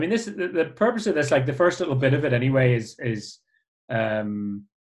I mean, this the purpose of this, like the first little bit of it anyway, is um,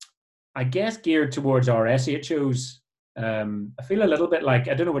 I guess geared towards our SHOs. I feel a little bit like,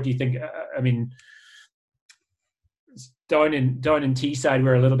 I don't know, what do you think? I mean, down in Teesside,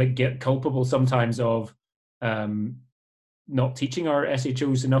 we're a little bit culpable sometimes of not teaching our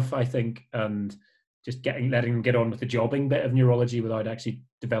SHOs enough, I think, and just letting them get on with the jobbing bit of neurology without actually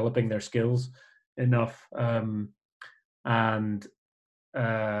developing their skills enough. And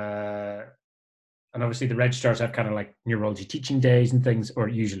obviously the registrars have kind of like neurology teaching days and things, or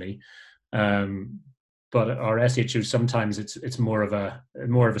usually. But our SHOs, sometimes it's more of a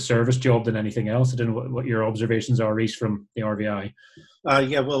service job than anything else. I don't know what your observations are, Rhys, from the RVI.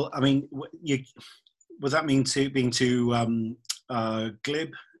 Yeah, well, I mean, would that mean being too glib?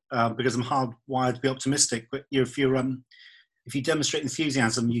 Because I'm hardwired to be optimistic. But if you demonstrate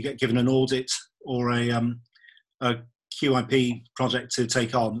enthusiasm, you get given an audit or a QIP project to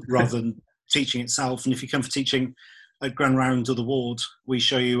take on rather than teaching itself. And if you come for teaching at Grand Round or the ward, we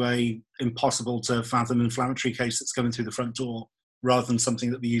show you a impossible to fathom inflammatory case that's coming through the front door, rather than something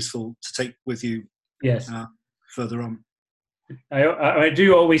that'd be useful to take with you. Yes. Further on. I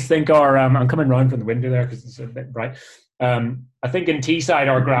do always think I'm coming round from the window there because it's a bit bright. I think in Teesside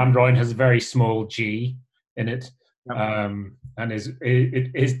our Grand Round has a very small G in it, yep. And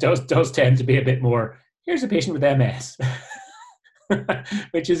it does tend to be a bit more, here's a patient with MS,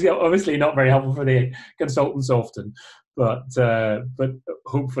 which is obviously not very helpful for the consultants often, but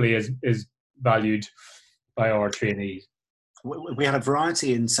hopefully is valued by our trainees. We had a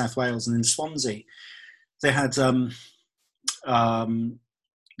variety in South Wales, and in Swansea they had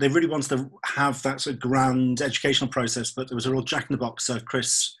they really wanted to have that sort of grand educational process, but there was a real jack in the box.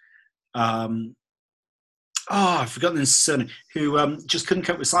 Chris, I've forgotten his surname, who just couldn't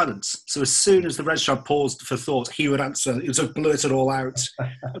cope with silence. So as soon as the registrar paused for thought, he would answer. It was sort of blurted all out.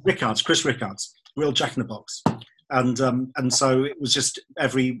 Chris Rickards, real jack in the box, and so it was just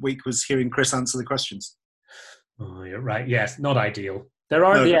every week was hearing Chris answer the questions. Oh, you're right. Yes, not ideal.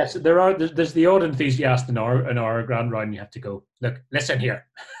 There's the odd enthusiast in our Grand Round. You have to go, look, listen here.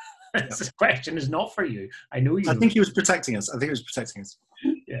 This question is not for you. I know you. I think he was protecting us.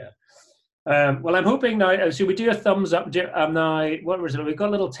 Yeah. Well, I'm hoping now. So we do a thumbs up. Now, what was it? We've got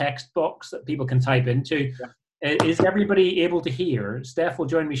a little text box that people can type into. Yeah. Is everybody able to hear? Steph will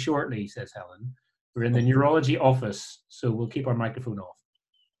join me shortly, says Helen. We're in the neurology office, so we'll keep our microphone off.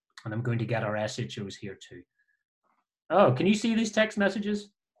 And I'm going to get our SHOs here too. Oh, can you see these text messages?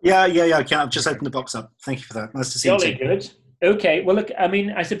 Yeah, I can. I've just opened the box up. Thank you for that. Nice to see you. Jolly good. Okay, well, look, I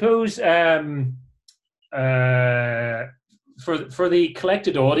mean, I suppose for the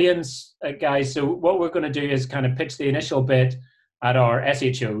collected audience, guys, so what we're going to do is kind of pitch the initial bit at our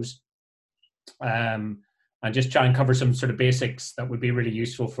SHOs and just try and cover some sort of basics that would be really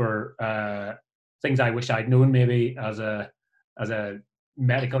useful for things I wish I'd known, maybe as a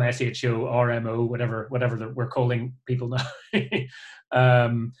medical SHO, RMO, whatever we're calling people now.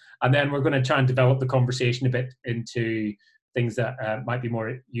 And then we're going to try and develop the conversation a bit into things that might be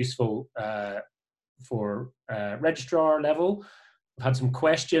more useful for registrar level. I've had some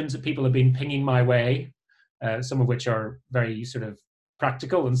questions that people have been pinging my way, some of which are very sort of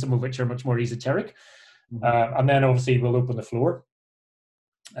practical and some of which are much more esoteric. And then obviously we'll open the floor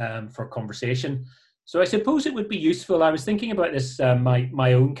for conversation. So I suppose it would be useful. I was thinking about this,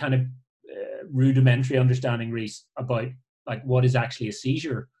 my own kind of rudimentary understanding, Rhys, about like what is actually a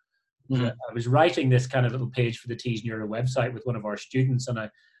seizure. Mm-hmm. I was writing this kind of little page for the Tees Neuro website with one of our students, and I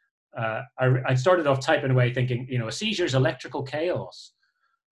started off typing away thinking, a seizure is electrical chaos.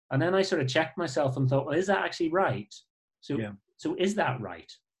 And then I sort of checked myself and thought, well, is that actually right? So is that right?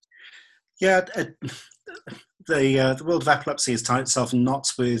 Yeah, the world of epilepsy has tied itself in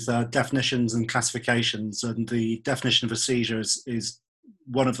knots with definitions and classifications, and the definition of a seizure is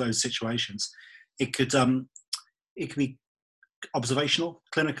one of those situations. It could be observational,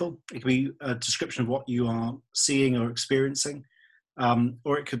 clinical. It could be a description of what you are seeing or experiencing,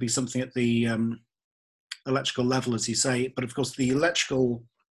 or it could be something at the electrical level, as you say. But of course, the electrical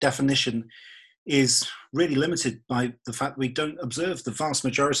definition is really limited by the fact we don't observe the vast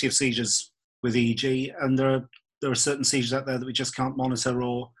majority of seizures with EEG, and there are certain seizures out there that we just can't monitor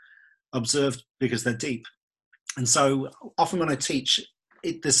or observe because they're deep. And so often when I teach,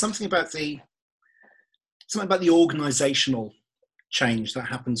 there's something about the organizational change that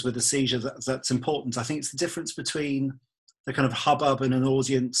happens with a seizure that's important. I think it's the difference between the kind of hubbub in an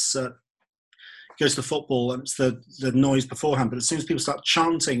audience goes to football and it's the noise beforehand, but as soon as people start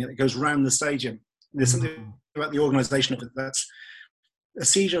chanting, it goes around the stadium. There's something about the organization of it. That's a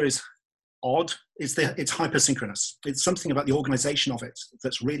seizure is odd is it's hypersynchronous. It's something about the organization of it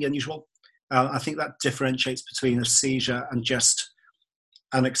that's really unusual. I think that differentiates between a seizure and just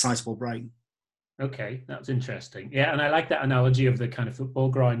an excitable brain. Okay, that's interesting. Yeah, and I like that analogy of the kind of football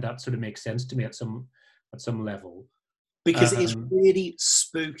ground. That sort of makes sense to me at some level. Because it's really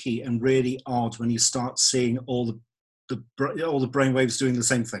spooky and really odd when you start seeing all the brain waves doing the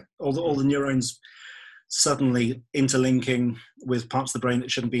same thing. All the neurons suddenly interlinking with parts of the brain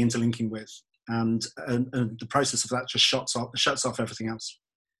that shouldn't be interlinking with, and the process of that just shuts off everything else.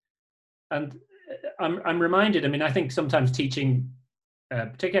 And I'm reminded. I mean, I think sometimes teaching,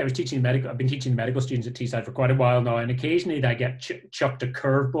 particularly I've been teaching medical students at Teesside for quite a while now, and occasionally they get chucked a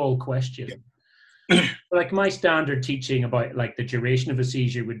curveball question. Yeah. Like my standard teaching about like the duration of a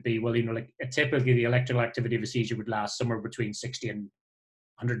seizure would be, well, like typically the electrical activity of a seizure would last somewhere between 60 and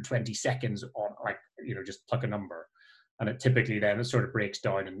 120 seconds on, like, just pluck a number. And it typically then it sort of breaks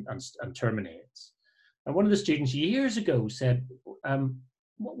down and terminates. And one of the students years ago said,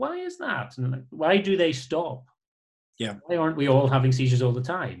 why is that? And like, why do they stop? Yeah. Why aren't we all having seizures all the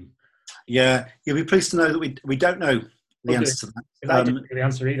time? Yeah. You'll be pleased to know that we don't know the answer to that. I didn't know the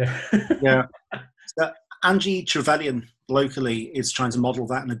answer either. Yeah. Angie Trevelyan locally is trying to model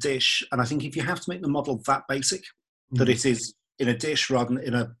that in a dish, and I think if you have to make the model that basic, that it is in a dish rather than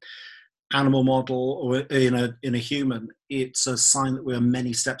in an animal model or in a human, it's a sign that we're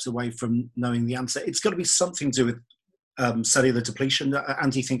many steps away from knowing the answer. It's got to be something to do with cellular depletion.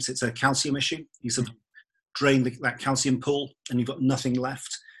 Andy thinks it's a calcium issue. You sort of drain that calcium pool, and you've got nothing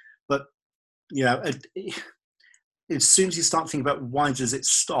left. But yeah. As soon as you start thinking about why does it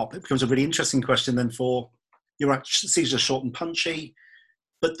stop, it becomes a really interesting question then for, you're right, seizures are short and punchy,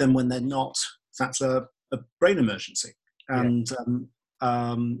 but then when they're not, that's a brain emergency. And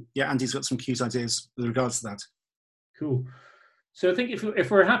Andy's got some cute ideas with regards to that. Cool. So I think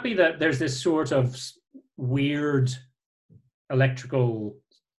if we're happy that there's this sort of weird electrical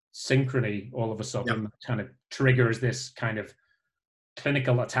synchrony all of a sudden that kind of triggers this kind of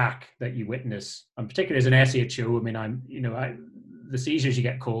clinical attack that you witness, and particularly as an SHO, I mean, the seizures you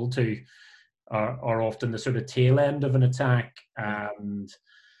get called to are often the sort of tail end of an attack, and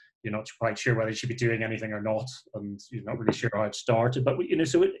you're not quite sure whether you should be doing anything or not, and you're not really sure how it started. But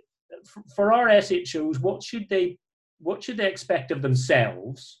for our SHOs, what should they expect of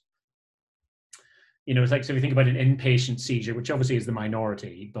themselves? It's like, so if you think about an inpatient seizure, which obviously is the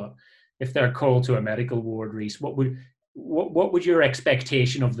minority, but if they're called to a medical ward, Rhys, what would your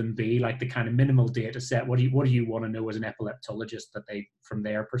expectation of them be? Like the kind of minimal data set. What do you want to know as an epileptologist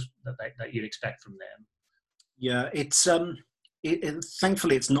that you'd expect from them? Yeah, it's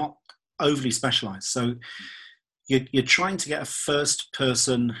thankfully it's not overly specialized. So you're trying to get a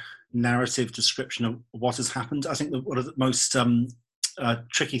first-person narrative description of what has happened. I think that one of the most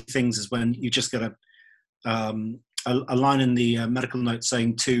tricky things is when you just get a line in the medical note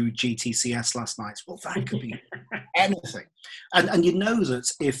saying 2 GTCS last night. Well, that could be anything. And you know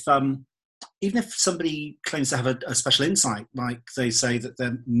that if even if somebody claims to have a special insight, like they say that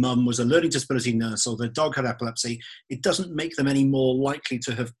their mum was a learning disability nurse or their dog had epilepsy, it doesn't make them any more likely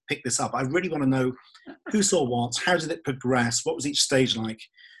to have picked this up. I really want to know who saw what, how did it progress, what was each stage like?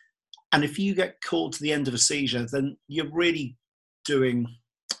 And if you get called to the end of a seizure, then you're really doing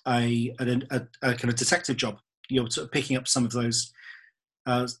a kind of detective job. You're sort of picking up some of those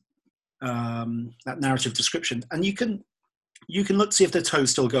that narrative description, and you can look to see if their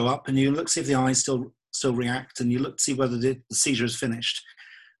toes still go up, and you can look to see if the eyes still react, and you look to see whether the seizure is finished.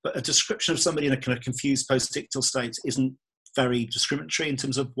 But a description of somebody in a kind of confused post-ictal state isn't very discriminatory in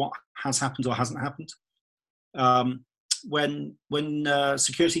terms of what has happened or hasn't happened. When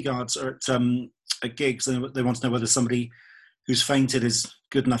security guards are at gigs and they want to know whether somebody who's fainted is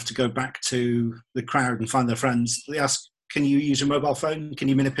good enough to go back to the crowd and find their friends, they ask, can you use your mobile phone? Can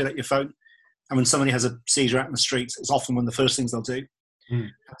you manipulate your phone? And when somebody has a seizure out in the streets, it's often one of the first things they'll do.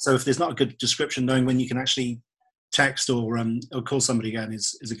 So if there's not a good description, knowing when you can actually text or call somebody again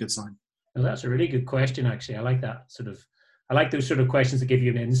is a good sign. Well, that's a really good question, actually. I like that I like those sort of questions that give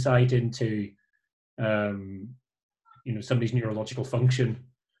you an insight into somebody's neurological function.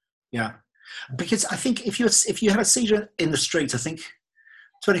 Yeah. Because I think if you have a seizure in the street, I think,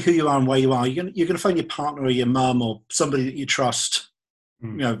 depending who you are and where you are, you're going to phone your partner or your mum or somebody that you trust,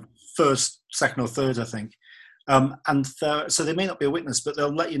 first, second or third, I think. So they may not be a witness, but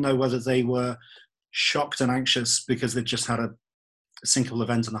they'll let you know whether they were shocked and anxious because they'd just had a single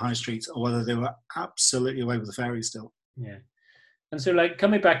event on the high street, or whether they were absolutely away with the fairies still. Yeah. And so, like,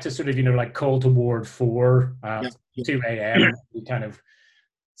 coming back to sort of, like call to ward 4 at 2 a.m., you kind of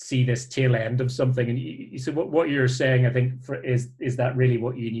see this tail end of something. And so what you're saying, I think, is that really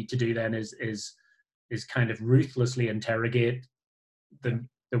what you need to do then is kind of ruthlessly interrogate the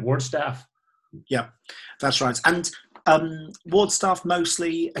ward staff. Yeah, that's right. And ward staff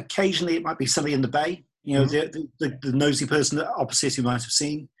mostly. Occasionally, it might be somebody in the bay. You know, the nosy person opposite you might have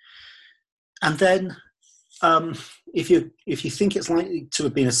seen. And then, if you think it's likely to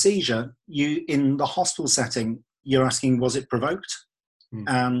have been a seizure, you in the hospital setting, you're asking, was it provoked?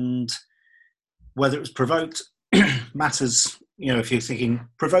 And whether it was provoked matters. You know, if you're thinking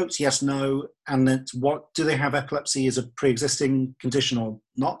provoked, yes, no, and then what do they have epilepsy as a pre-existing condition or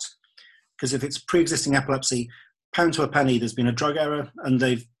not? Because if it's pre-existing epilepsy, pound to a penny, there's been a drug error and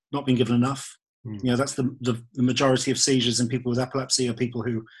they've not been given enough. You know, that's the majority of seizures in people with epilepsy are people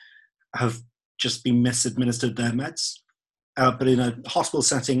who have just been misadministered their meds. But in a hospital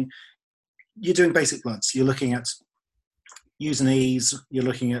setting, you're doing basic bloods. You're looking at U's and E's. You're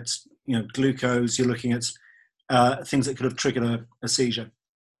looking at, you know, glucose. You're looking at things that could have triggered a seizure.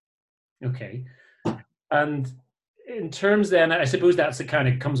 Okay. And in terms then, I suppose that's it kind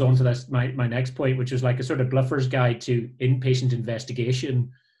of comes on to this, my next point, which is like a sort of bluffer's guide to inpatient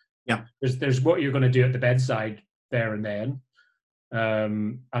investigation. Yeah. There's what you're going to do at the bedside there and then.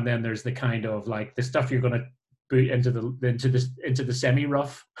 And then there's the kind of like the stuff you're going to boot into the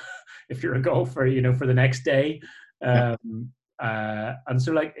semi-rough if you're a golfer, you know, for the next day. And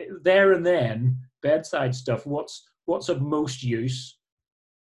so like there and then bedside stuff, what's of most use?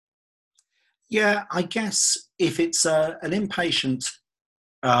 Yeah, I guess if it's an inpatient,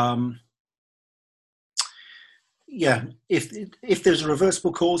 if there's a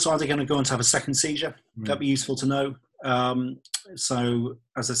reversible cause, are they going to go on to have a second seizure? That'd be useful to know. So,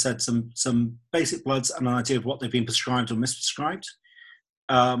 as I said, some basic bloods and an idea of what they've been prescribed or misprescribed,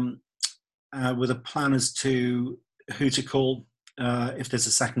 with a plan as to who to call if there's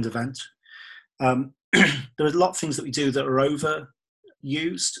a second event. There are a lot of things that we do that are overused.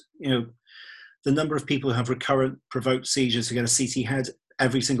 You know, the number of people who have recurrent provoked seizures who get a CT head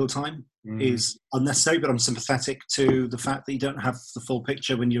every single time is unnecessary, but I'm sympathetic to the fact that you don't have the full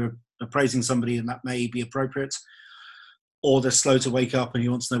picture when you're appraising somebody, and that may be appropriate. Or they're slow to wake up and you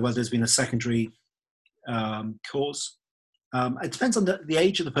want to know whether there's been a secondary cause. It depends on the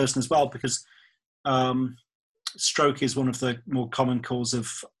age of the person as well, because stroke is one of the more common cause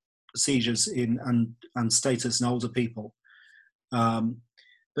of seizures and status in older people.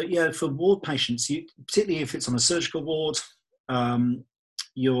 But yeah, for ward patients, particularly if it's on a surgical ward,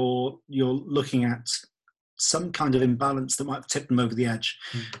 you're looking at some kind of imbalance that might tip them over the edge.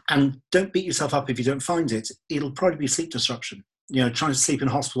 And don't beat yourself up if you don't find it. It'll probably be sleep disruption. You know, trying to sleep in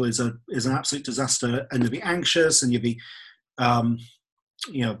hospital is an absolute disaster, and you'll be anxious, and you'll be,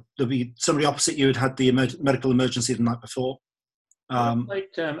 you know, there'll be somebody opposite you who'd had the medical emergency the night before. I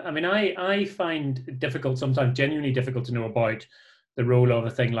mean, I find it difficult sometimes, genuinely difficult to know about the role of a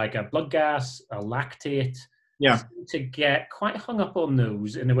thing like a blood gas, a lactate. Yeah. To get quite hung up on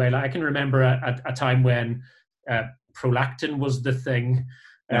those in a way. Like I can remember a time when prolactin was the thing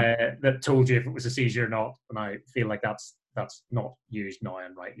that told you if it was a seizure or not, and I feel like that's not used now,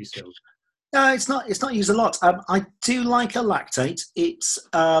 and rightly so. No, it's not used a lot. I do like a lactate. It's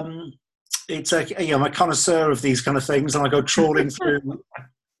I'm a connoisseur of these kind of things, and I go trawling through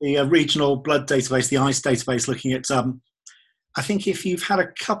the regional blood database, the ICE database, looking at. I think if you've had a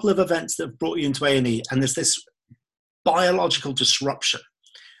couple of events that have brought you into A&E, and there's this biological disruption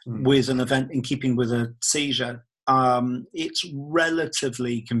with an event in keeping with a seizure, it's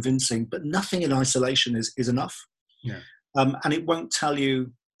relatively convincing, but nothing in isolation is enough. Yeah. And it won't tell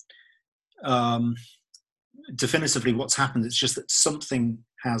you definitively what's happened. It's just that something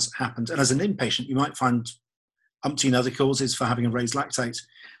has happened. And as an inpatient, you might find umpteen other causes for having a raised lactate.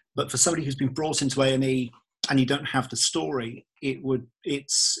 But for somebody who's been brought into A&E and you don't have the story,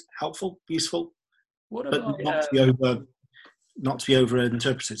 it's helpful, useful, but not to be over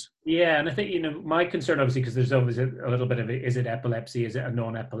interpreted. Yeah, and I think, you know, my concern obviously, because there's always a little bit of it, is it epilepsy, is it a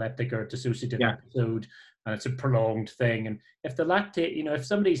non-epileptic or a dissociative episode, and it's a prolonged thing. And if the lactate, you know, if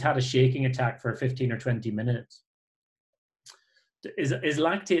somebody's had a shaking attack for 15 or 20 minutes, is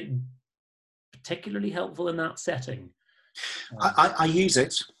lactate particularly helpful in that setting? I use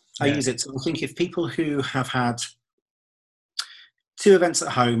it. I use it. So I think if people who have had 2 events at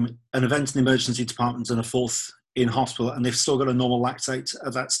home, an event in the emergency department and a 4th in hospital, and they've still got a normal lactate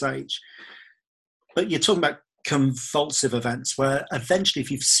at that stage, but you're talking about convulsive events where eventually, if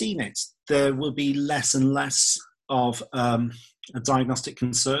you've seen it, there will be less and less of a diagnostic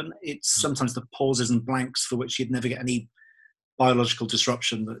concern. It's sometimes the pauses and blanks for which you'd never get any biological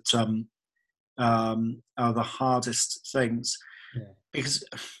disruption that are the hardest things. because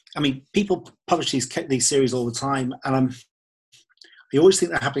I mean, people publish these series all the time, and you always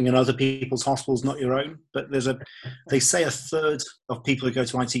think they're happening in other people's hospitals, not your own. But they say a third of people who go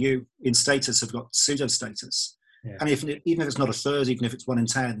to ITU in status have got pseudo status, Yeah. and even if it's not a third, even if it's 1 in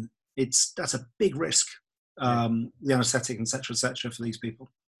 10, that's a big risk. The anaesthetic, etc., for these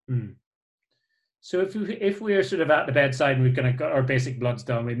people. Mm. So if we're sort of at the bedside and we've kind of got our basic bloods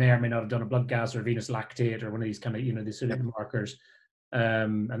done, we may or may not have done a blood gas or a venous lactate or one of these kind of, these sort of markers,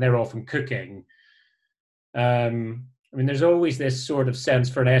 and they're all from cooking. I mean, there's always this sort of sense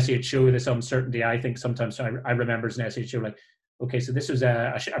for an SHO, this uncertainty. I think sometimes I remember as an SHO, like, okay, so this was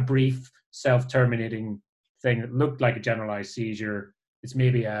a brief self-terminating thing that looked like a generalized seizure. It's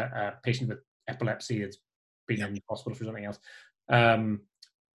maybe a patient with epilepsy that's been in the hospital for something else.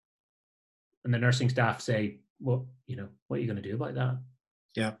 And the nursing staff say, well, what are you going to do about that?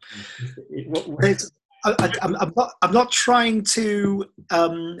 Yeah. I'm not trying to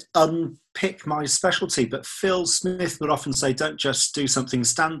unpick my specialty, but Phil Smith would often say, don't just do something,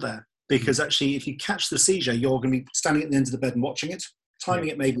 stand there. Because actually, if you catch the seizure, you're going to be standing at the end of the bed and watching it, timing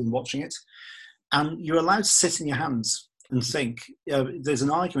it maybe and watching it. And you're allowed to sit in your hands and think. There's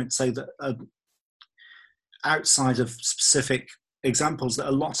an argument to say that outside of specific examples, that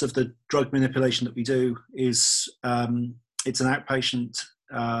a lot of the drug manipulation that we do is it's an outpatient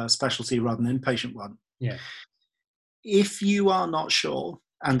specialty rather than inpatient one. Yeah. If you are not sure,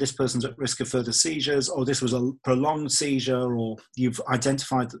 and this person's at risk of further seizures, or this was a prolonged seizure, or you've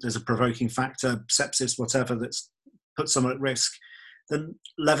identified that there's a provoking factor, sepsis, whatever, that's put someone at risk, then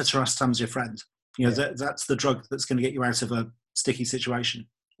levetiracetam's your friend. That's the drug that's going to get you out of a sticky situation.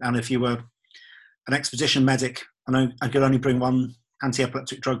 And if you were an expedition medic, and I could only bring one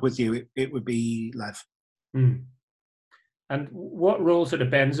anti-epileptic drug with you, it would be Lev. Mm. And what role sort of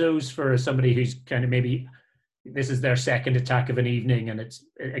benzos for somebody who's kind of maybe this is their second attack of an evening and it's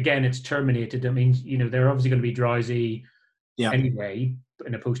terminated? I mean, they're obviously going to be drowsy anyway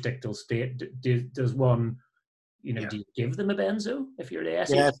in a post-ictal state. Does one, do you give them a benzo if you're the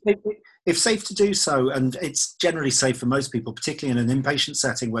SE? Yeah, if safe to do so, and it's generally safe for most people, particularly in an inpatient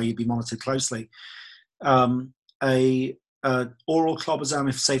setting where you'd be monitored closely. Oral clobazam,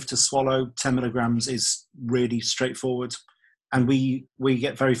 if safe to swallow, 10 milligrams is really straightforward. And we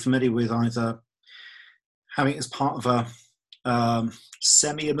get very familiar with either having it as part of a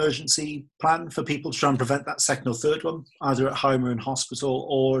semi-emergency plan for people to try and prevent that second or third one, either at home or in hospital,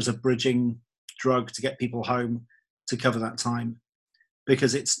 or as a bridging drug to get people home to cover that time.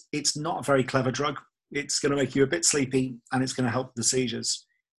 Because it's not a very clever drug. It's going to make you a bit sleepy and it's going to help the seizures.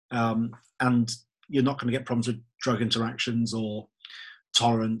 And you're not going to get problems with drug interactions or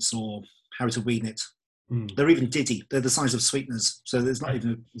tolerance or how to wean it. They're even diddy. They're the size of sweeteners, so there's not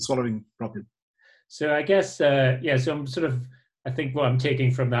even a swallowing problem. So I guess, so I'm I think what I'm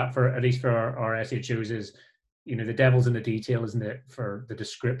taking from that, for at least for our SHOs, is, the devil's in the detail, isn't it, for the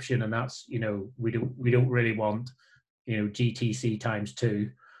description, and that's, we don't really want, GTC times 2,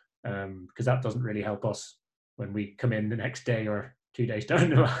 because that doesn't really help us when we come in the next day or 2 days down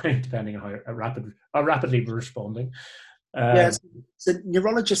the line, depending on how rapidly we're responding. So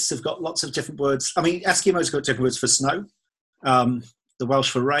neurologists have got lots of different words. I mean, Eskimos have got different words for snow, the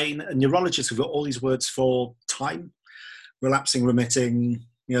Welsh for rain, and neurologists have got all these words for time, relapsing, remitting,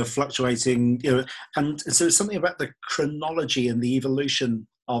 fluctuating, and so it's something about the chronology and the evolution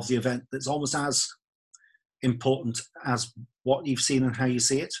of the event that's almost as important as what you've seen and how you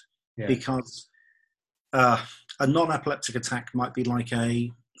see it, because a non-epileptic attack might be like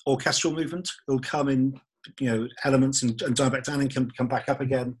a orchestral movement. It'll come in elements and die back down and come back up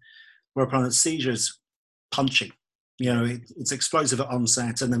again, whereupon a seizure's punchy. It's explosive at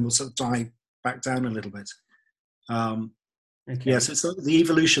onset and then will sort of die back down a little bit. So it's the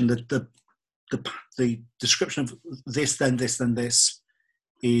evolution, the description of this, then this, then this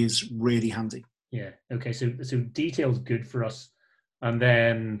is really handy. Yeah. Okay. So detail's good for us, and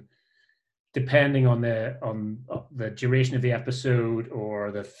then depending on the duration of the episode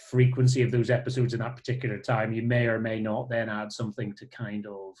or the frequency of those episodes in that particular time, you may or may not then add something to kind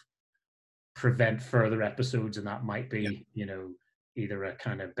of prevent further episodes, and that might be either a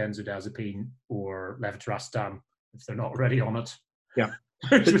kind of benzodiazepine or levetiracetam if they're not already on it. Yeah.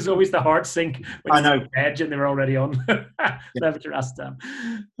 Which was always the hard sink when I know. you were edge and they were already on levetiracetam.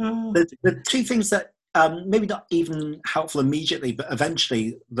 The two things that maybe not even helpful immediately, but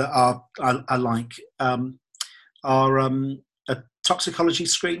eventually that I like are a toxicology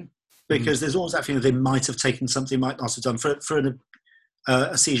screen, because there's always that feeling they might have taken something, might not have done for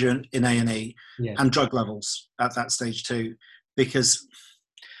a seizure in A&E, and drug levels at that stage too, because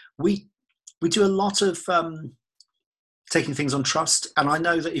we do a lot of taking things on trust. And I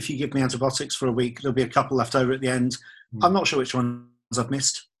know that if you give me antibiotics for a week, there'll be a couple left over at the end. I'm not sure which ones I've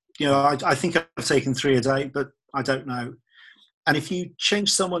missed. I think I've taken 3 a day, but I don't know. And if you change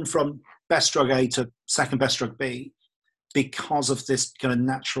someone from best drug A to second best drug B because of this kind of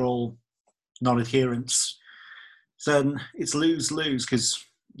natural non-adherence, then it's lose-lose, because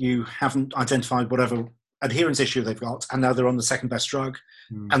you haven't identified whatever adherence issue they've got, and now they're on the second best drug,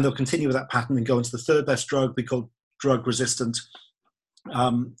 and they'll continue with that pattern and go into the third best drug, be called drug resistant.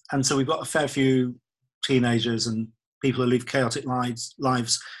 And so we've got a fair few teenagers and people who live chaotic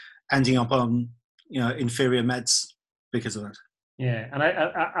lives ending up on inferior meds because of it. Yeah, and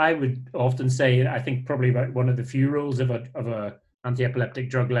I would often say, I think probably about one of the few rules of a anti-epileptic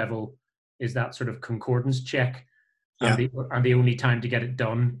drug level is that sort of concordance check, and the only time to get it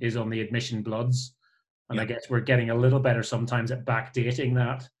done is on the admission bloods. And I guess we're getting a little better sometimes at backdating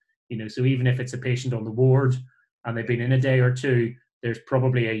that. So even if it's a patient on the ward and they've been in a day or two, there's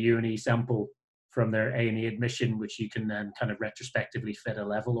probably a U&E sample from their A&E admission, which you can then kind of retrospectively fit a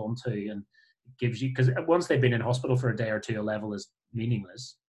level onto, and it gives you, because once they've been in hospital for a day or two, a level is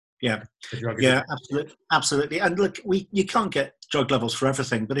meaningless. Yeah, absolutely. And look, you can't get drug levels for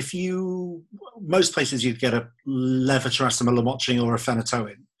everything, but most places you'd get a levetiracetam, a lamotrigine, or a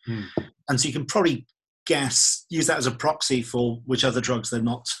phenytoin, and so you can probably use that as a proxy for which other drugs they're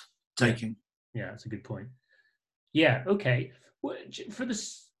not taking. Yeah, that's a good point. Yeah, okay. For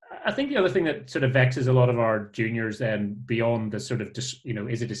this, I think the other thing that sort of vexes a lot of our juniors then, beyond the sort of,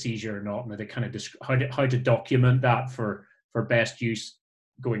 is it a seizure or not, and they kind of how to document that for best use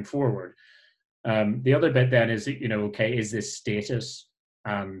going forward. The other bit then is, okay, is this status,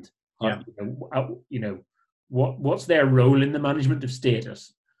 and what's their role in the management of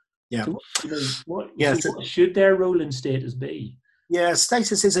status? Yeah. So what should their role in status be? Yeah,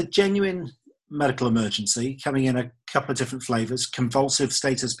 status is a genuine medical emergency coming in a couple of different flavors. Convulsive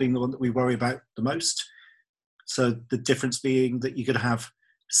status being the one that we worry about the most. So the difference being that you could have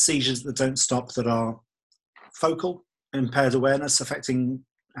seizures that don't stop, that are focal, impaired awareness, affecting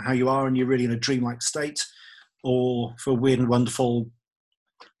how you are, and you're really in a dreamlike state, or for weird and wonderful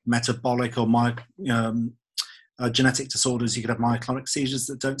metabolic or genetic disorders, you could have myoclonic seizures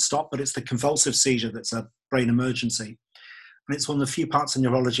that don't stop, but it's the convulsive seizure that's a brain emergency. And it's one of the few parts of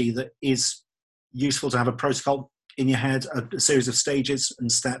neurology that is useful to have a protocol in your head, a series of stages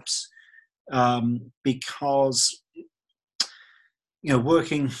and steps, because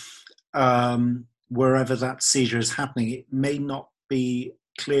working wherever that seizure is happening, it may not be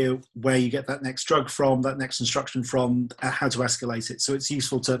clear where you get that next drug from, that next instruction from, how to escalate it. So it's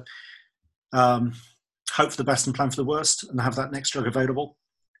useful to hope for the best and plan for the worst, and have that next drug available.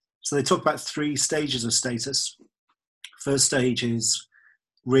 So they talk about 3 stages of status. First stage is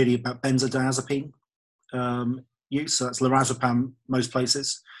really about benzodiazepine use, so that's lorazepam most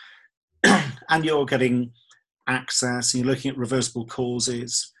places. And you're getting access, and you're looking at reversible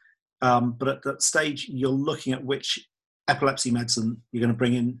causes. But at that stage, you're looking at which epilepsy medicine you're going to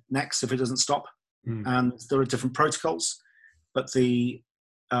bring in next if it doesn't stop. And there are different protocols, but the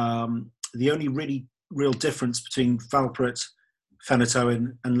only really real difference between valproate,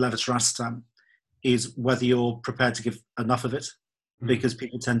 phenytoin, and levetiracetam is whether you're prepared to give enough of it, because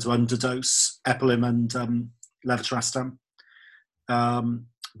people tend to underdose epilim and levetiracetam,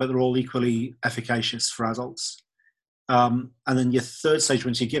 but they're all equally efficacious for adults. And then your third stage,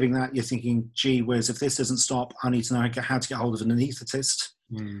 once you're giving that, you're thinking, gee whiz, if this doesn't stop, I need to know how to get hold of an anaesthetist.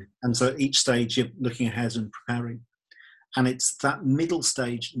 And so at each stage, you're looking ahead and preparing. And it's that middle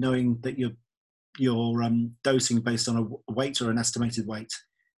stage, knowing that you're dosing based on a weight or an estimated weight,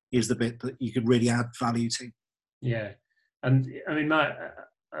 is the bit that you could really add value to. Yeah. And I mean,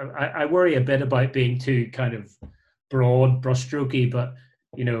 I worry a bit about being too kind of broad, brushstrokey, but,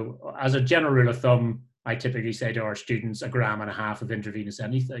 as a general rule of thumb, I typically say to our students 1.5 grams of intravenous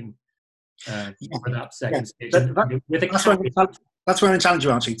anything for that second stage. That's where I'm going to challenge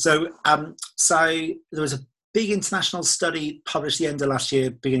you, Archie. So there was a big international study published the end of last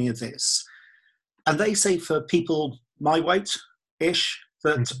year, beginning of this. And they say for people my weight-ish,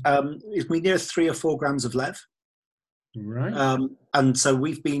 that it's near 3 or 4 grams of lev. Right. And so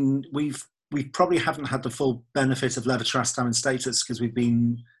we probably haven't had the full benefit of levetiracetam in status, because we've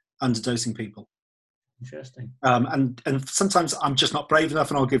been underdosing people. Interesting. And sometimes I'm just not brave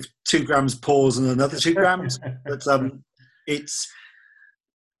enough, and I'll give 2 grams pause and another 2 grams. But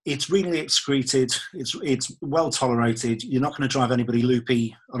it's renally excreted. It's well tolerated. You're not going to drive anybody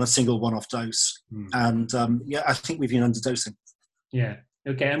loopy on a single one-off dose. And I think we've been underdosing. Yeah.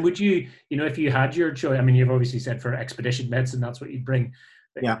 Okay. And would you, if you had your choice, I mean, you've obviously said for expedition medicine, that's what you'd bring.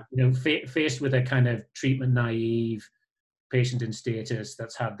 But, yeah. Faced with a kind of treatment naive, patient in status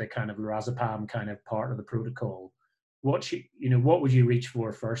that's had the kind of lorazepam kind of part of the protocol, what would you reach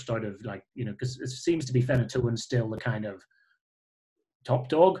for first out of, like, because it seems to be phenytoin still the kind of top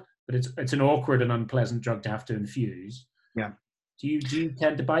dog, but it's an awkward and unpleasant drug to have to infuse. Yeah. Do you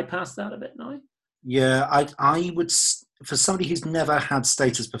tend to bypass that a bit now? Yeah, I would, for somebody who's never had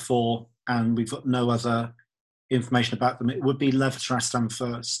status before and we've got no other information about them, it would be levetiracetam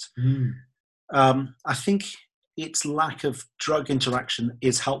first. I think its lack of drug interaction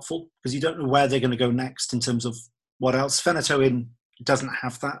is helpful because you don't know where they're going to go next in terms of what else. Phenytoin doesn't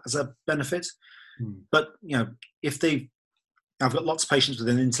have that as a benefit. But, I've got lots of patients with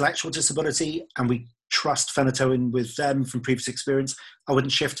an intellectual disability and we trust phenytoin with them from previous experience. I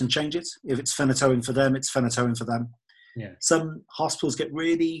wouldn't shift and change it. If it's phenytoin for them, it's phenytoin for them. Yeah. Some hospitals get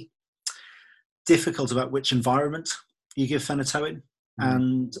really difficult about which environment you give phenytoin,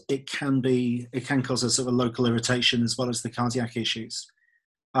 and it can cause a sort of local irritation as well as the cardiac issues.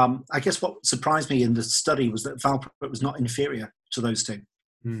 I guess what surprised me in the study was that valproate was not inferior to those two.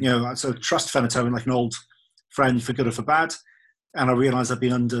 So trust phenytoin like an old friend for good or for bad. And I realised I've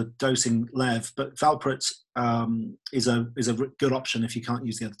been underdosing Lev, but valproate is a good option if you can't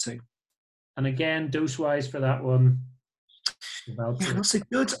use the other two. And again, dose-wise for that one, yeah, not so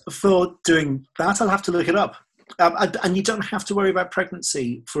good for doing that. I'll have to look it up. And you don't have to worry about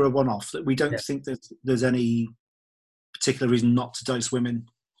pregnancy for a one-off. That we don't think that there's any particular reason not to dose women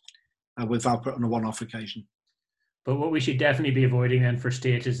with valproate on a one-off occasion. But what we should definitely be avoiding then for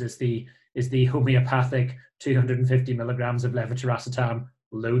status is the homeopathic 250 milligrams of levetiracetam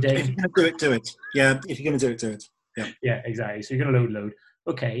loading. If you're going to do it. Yeah, if you're going to do it. Yeah. Yeah, exactly. So you're going to load.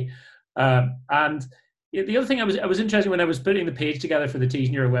 Okay. And the other thing I was interested when I was putting the page together for the Tees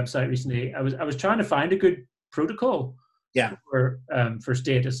Neuro website recently, I was trying to find a good protocol. Yeah. For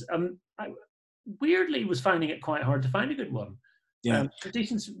status. I weirdly was finding it quite hard to find a good one. Yeah.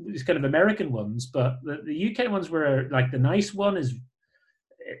 Decent, these kind of American ones, but the UK ones were like the nice one is.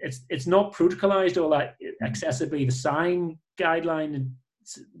 It's not protocolized all that accessibly. The sign guideline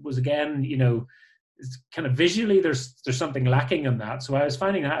was, again, it's kind of visually there's something lacking in that. So I was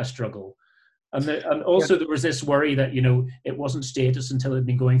finding that a struggle. And also there was this worry that, it wasn't status until it had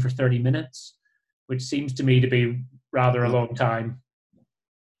been going for 30 minutes, which seems to me to be rather a long time.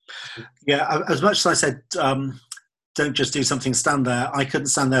 Yeah, as much as I said, don't just do something, stand there. I couldn't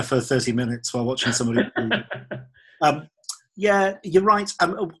stand there for 30 minutes while watching somebody. Yeah, you're right.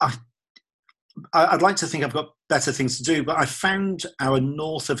 I'd like to think I've got better things to do, but I found our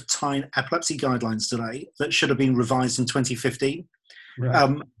North of Tyne epilepsy guidelines today that should have been revised in 2015.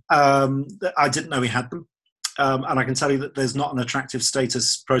 Right. I didn't know we had them. And I can tell you that there's not an attractive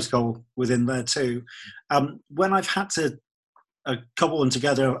status protocol within there too. When I've had to cobble them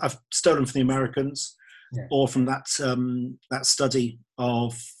together, I've stolen from the Americans or from that study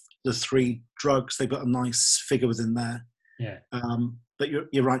of the 3 drugs. They've got a nice figure within there. Yeah. But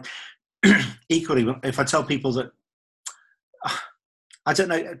you're right. Equally, if I tell people that, I don't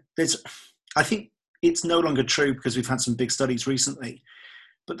know, I think it's no longer true because we've had some big studies recently,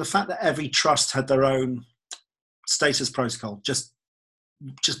 but the fact that every trust had their own status protocol just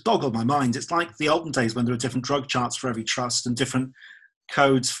boggled my mind. It's like the olden days when there were different drug charts for every trust and different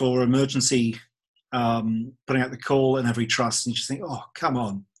codes for emergency putting out the call in every trust, and you just think, oh, come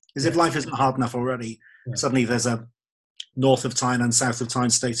on. As if life isn't hard enough already. Yeah. Suddenly there's a North of Tyne and South of Tyne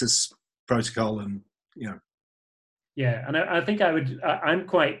status protocol, and Yeah, and I think I'm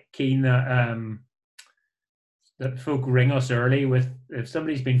quite keen that that folk ring us early with, if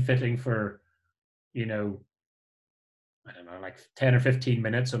somebody's been fitting for, I don't know, like 10 or 15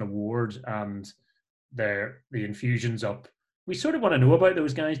 minutes on a ward and the infusion's up. We sort of want to know about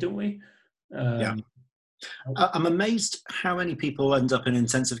those guys, don't we? Yeah. I'm amazed how many people end up in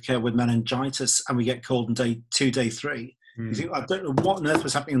intensive care with meningitis and we get called on day 2, day 3. You think, I don't know what on earth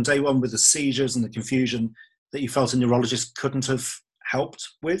was happening on day 1 with the seizures and the confusion that you felt a neurologist couldn't have helped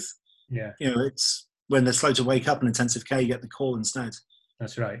with. Yeah. It's when they're slow to wake up in intensive care, you get the call instead.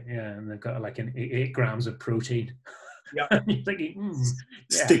 That's right. Yeah. And they've got like 8 grams of protein. Yeah. You're thinking,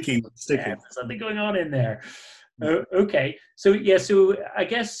 sticky. Yeah, there's something going on in there. Okay. So I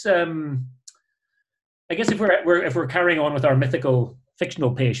guess if we're carrying on with our mythical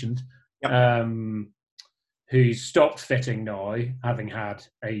fictional patient, who's stopped fitting now, having had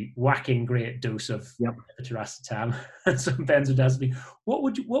a whacking great dose of levetiracetam and some benzodiazepine, what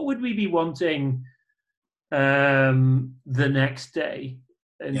would we be wanting the next day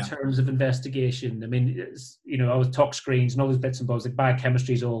in terms of investigation? I mean, all the tox screens and all those bits and bobs, like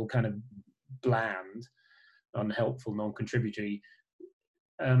biochemistry is all kind of bland, unhelpful, non-contributory.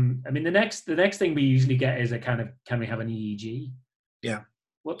 I mean, the next thing we usually get is a kind of, can we have an EEG? Yeah.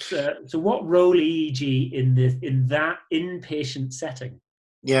 So what role EEG in that inpatient setting?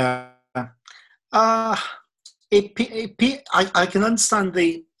 Yeah. I can understand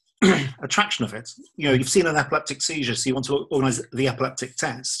the attraction of it. You know, you've seen an epileptic seizure, so you want to organise the epileptic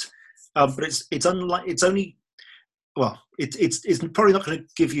test, but it's only it's probably not going to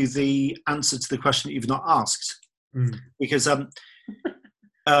give you the answer to the question that you've not asked, because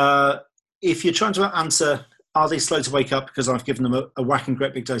if you're trying to answer, are they slow to wake up because I've given them a whacking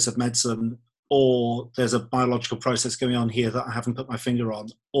great big dose of medicine, or there's a biological process going on here that I haven't put my finger on,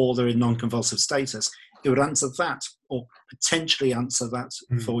 or they're in non-convulsive status, it would answer that, or potentially answer that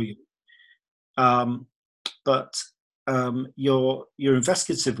for you. But your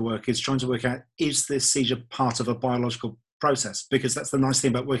investigative work is trying to work out, is this seizure part of a biological process? Because that's the nice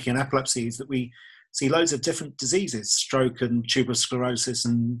thing about working in epilepsy, is that we see loads of different diseases, stroke and tuberous sclerosis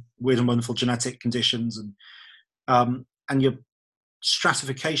and weird and wonderful genetic conditions, and your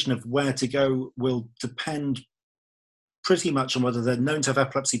stratification of where to go will depend pretty much on whether they're known to have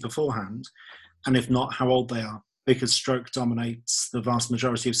epilepsy beforehand, and if not, how old they are, because stroke dominates the vast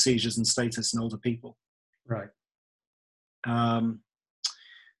majority of seizures and status in older people. Right.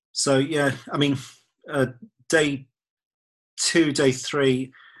 So yeah, I mean, day 2, day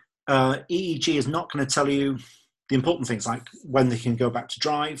 3, EEG is not going to tell you the important things like when they can go back to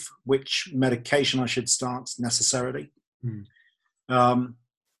drive, which medication I should start necessarily,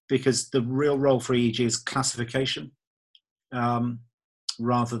 because the real role for EEG is classification,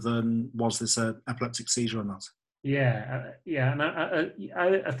 rather than was this an epileptic seizure or not. Yeah, and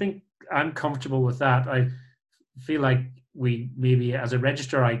I think I'm comfortable with that. I feel like we maybe, as a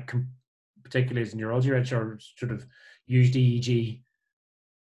registrar, particularly as a neurology registrar, sort of used EEG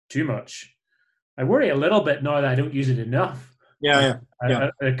too much. I worry a little bit now that I don't use it enough. Yeah. I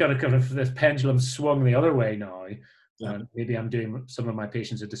got a kind of this pendulum swung the other way now. Yeah. And maybe I'm doing some of my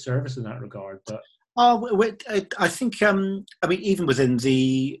patients a disservice in that regard. But I think I mean, even within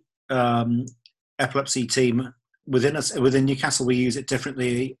the epilepsy team within Newcastle, we use it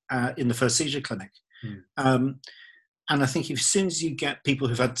differently in the first seizure clinic. And I think as soon as you get people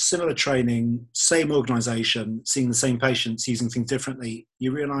who've had similar training, same organisation, seeing the same patients, using things differently,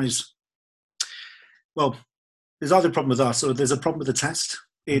 you realise, well, there's either a problem with us or there's a problem with the test.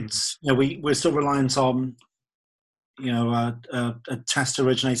 It's, you know, we're still reliant on, you know, a test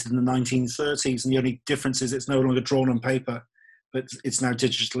originated in the 1930s, and the only difference is it's no longer drawn on paper, but it's now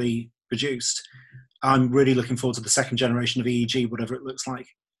digitally produced. I'm really looking forward to the second generation of EEG, whatever it looks like.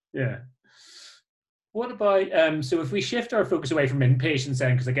 Yeah. What about, so if we shift our focus away from inpatients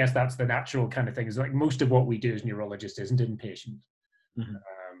then, because I guess that's the natural kind of thing, is like most of what we do as neurologists isn't inpatient,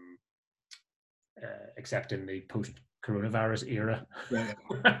 except in the post-coronavirus era. Yeah.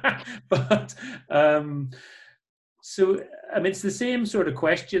 But, so, I mean, it's the same sort of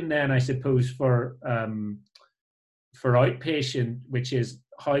question then, I suppose, for outpatient, which is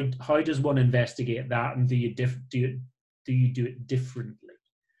how does one investigate that, and do you do it differently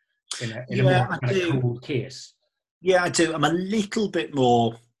in a more kind of cold case? Yeah, I do. I'm a little bit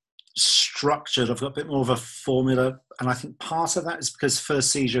more structured. I've got a bit more of a formula, and I think part of that is because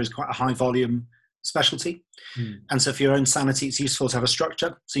first seizure is quite a high volume specialty, and so for your own sanity, it's useful to have a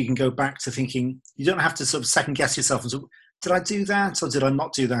structure, so you can go back to thinking. You don't have to sort of second guess yourself and say, did I do that or did I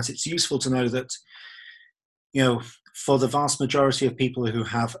not do that? It's useful to know that, you know, for the vast majority of people who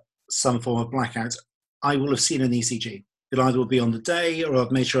have some form of blackout, I will have seen an ECG. It either will be on the day, or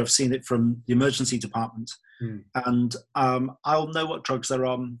I've made sure I've seen it from the emergency department, and I'll know what drugs they're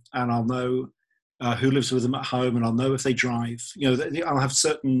on, and I'll know who lives with them at home, and I'll know if they drive. You know, I'll have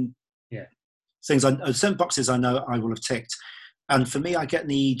certain things, certain boxes I know I will have ticked. And for me, I get an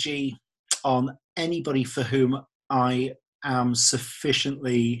EEG on anybody for whom I am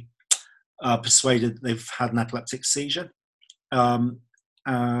sufficiently persuaded they've had an epileptic seizure.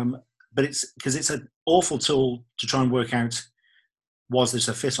 But it's because it's an awful tool to try and work out, was this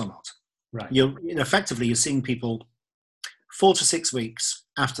a fit or not? Right. Effectively, you're seeing people 4 to 6 weeks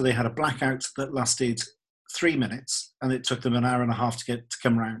after they had a blackout that lasted 3 minutes, and it took them an hour and a half to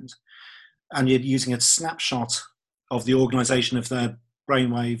come round. And you're using a snapshot of the organisation of their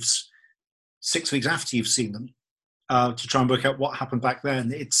brainwaves 6 weeks after you've seen them to try and work out what happened back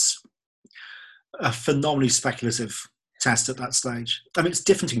then. It's a phenomenally speculative test at that stage. I mean, it's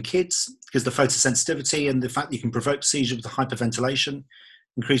different in kids because the photosensitivity and the fact that you can provoke seizure with the hyperventilation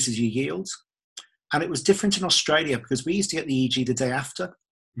increases your yield. And it was different in Australia because we used to get the EEG the day after.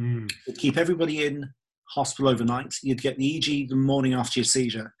 We'd keep everybody in hospital overnight. You'd get the EEG the morning after your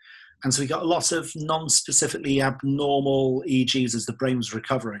seizure. And so we got a lot of non-specifically abnormal EEGs as the brain was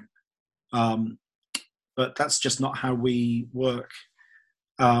recovering. But that's just not how we work.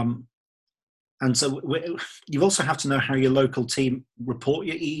 And so you also have to know how your local team report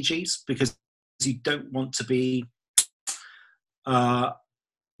your EEGs, because you don't want to be, the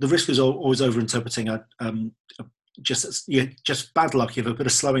risk is always over-interpreting just bad luck. You have a bit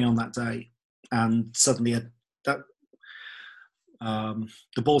of slowing on that day, and suddenly the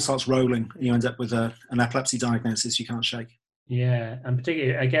ball starts rolling, and you end up with an epilepsy diagnosis you can't shake. Yeah, and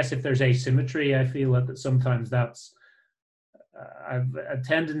particularly, I guess if there's asymmetry, I feel that sometimes that's I've a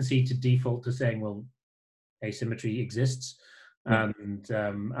tendency to default to saying, well, asymmetry exists, and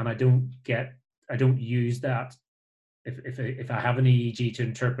I don't use that. If I have an EEG to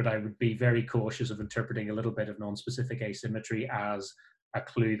interpret, I would be very cautious of interpreting a little bit of non-specific asymmetry as a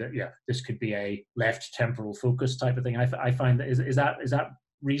clue that, yeah, this could be a left temporal focus type of thing. I find that is that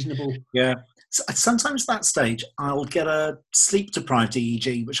reasonable? Yeah. Sometimes at that stage, I'll get a sleep-deprived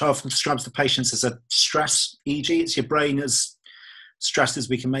EEG, which I often describes the patients as a stress EEG. It's your brain as stressed as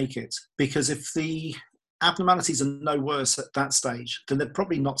we can make it. Because if the abnormalities are no worse at that stage, then they're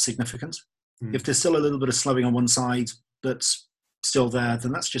probably not significant. If there's still a little bit of slowing on one side that's still there,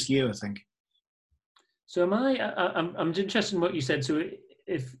 then that's just you, I think. So I'm interested in what you said. So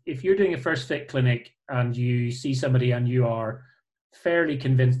if you're doing a first fit clinic and you see somebody and you are fairly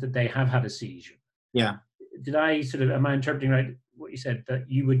convinced that they have had a seizure. Yeah. Am I interpreting right what you said, that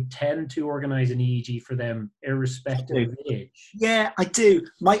you would tend to organize an EEG for them irrespective of age? Yeah, I do.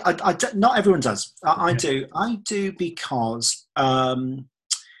 Not everyone does. I do. I do because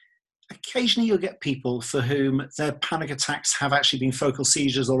occasionally you'll get people for whom their panic attacks have actually been focal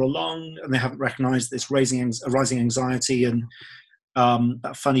seizures all along, and they haven't recognized this rising anxiety and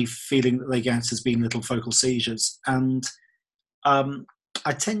that funny feeling that they get as being little focal seizures. And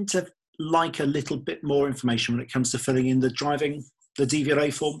I tend to like a little bit more information when it comes to filling in the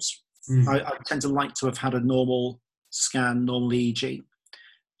DVRA forms. I tend to like to have had a normal scan, normal EEG.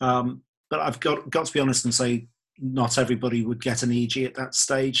 But I've got to be honest and say not everybody would get an EEG at that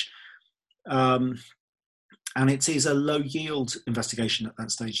stage. And it is a low yield investigation at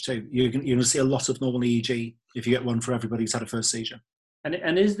that stage too. You're going to see a lot of normal EEG if you get one for everybody who's had a first seizure.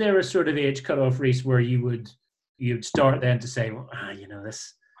 And is there a sort of age cutoff, Rhys, where you'd start then to say, well,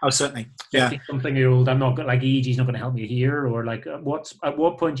 this? Oh, certainly. Yeah. Something old. I'm not like EEG is not going to help me here, or like at what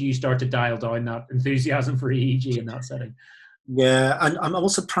point do you start to dial down that enthusiasm for EEG in that setting? Yeah, and I'm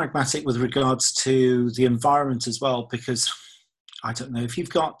also pragmatic with regards to the environment as well, because I don't know if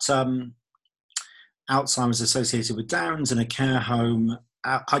you've got Alzheimer's associated with Downs in a care home.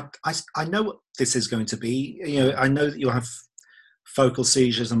 I know what this is going to be. I know that you'll have focal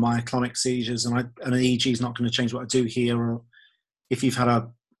seizures and myoclonic seizures, and an EEG is not going to change what I do here. Or if you've had a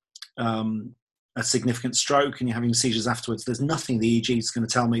significant stroke and you're having seizures afterwards, there's nothing the EEG is going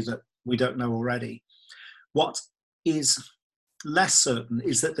to tell me that we don't know already. What is less certain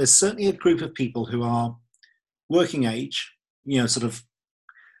is that there's certainly a group of people who are working age, sort of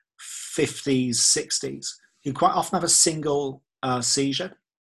 50s, 60s, who quite often have a single seizure.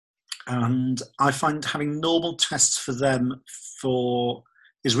 And I find having normal tests for them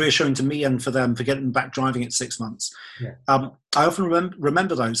is reassuring to me and for them for getting them back driving at 6 months. Yeah. I often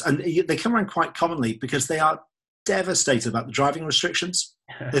remember those, and they come around quite commonly because they are devastated about the driving restrictions.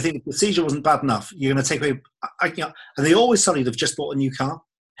 They think if the seizure wasn't bad enough, you're going to take away, and they always tell you they've just bought a new car.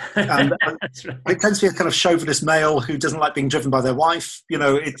 And That's right. It tends to be a kind of chauvinist male who doesn't like being driven by their wife.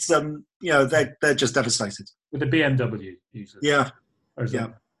 It's they're just devastated With a BMW usually. Yeah.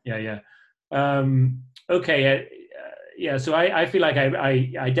 Yeah. Okay. Yeah. So I feel like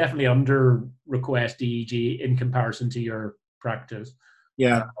I definitely under request EEG in comparison to your practice.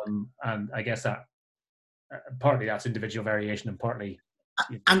 Yeah. And I guess that partly that's individual variation, and partly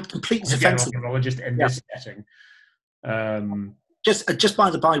and completely defensible neurologist in this setting. Just by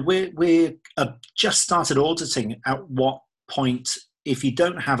the by, we're just started auditing at what point, if you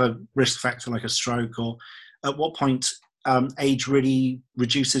don't have a risk factor like a stroke, or at what point age really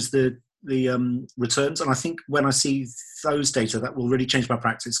reduces the returns. And I think when I see those data, that will really change my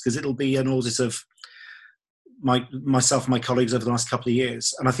practice, because it'll be an audit of myself and my colleagues over the last couple of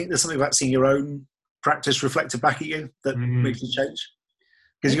years. And I think there's something about seeing your own practice reflected back at you that makes you change.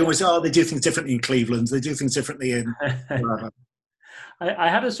 Because you always say, they do things differently in Cleveland, they do things differently in wherever. I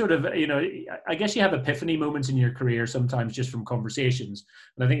had a sort of, I guess you have epiphany moments in your career sometimes just from conversations.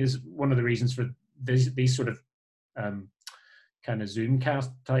 And I think it's one of the reasons for these sort of kind of Zoomcast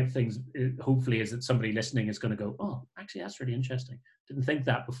type things, hopefully, is that somebody listening is going to go, oh, actually, that's really interesting. Didn't think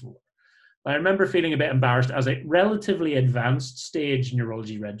that before. I remember feeling a bit embarrassed as a relatively advanced stage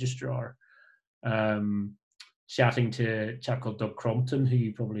neurology registrar, chatting to a chap called Doug Crompton, who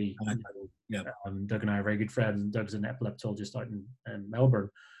you probably know. Yeah. Doug and I are very good friends, and Doug's an epileptologist out in Melbourne.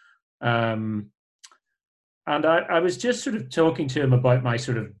 And I was just sort of talking to him about my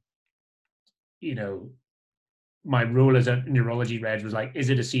sort of, my role as a neurology reg was like, is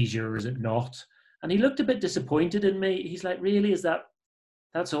it a seizure or is it not? And he looked a bit disappointed in me. He's like, really,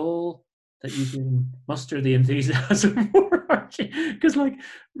 that's all that you can muster the enthusiasm for, Archie? Because like,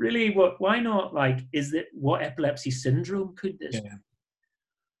 really, why not? Like, what epilepsy syndrome could this be?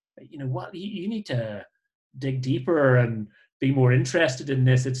 What you need to dig deeper and be more interested in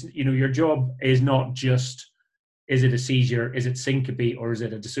this. It's, your job is not just, is it a seizure, is it syncope, or is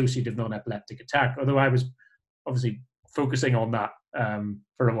it a dissociative non-epileptic attack? Although I was obviously focusing on that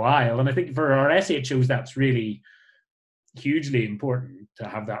for a while. And I think for our SHOs, that's really hugely important to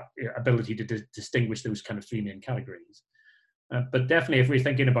have that ability to distinguish those kind of three main categories. But definitely if we're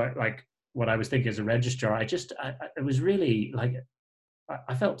thinking about like what I was thinking as a registrar, it was really like,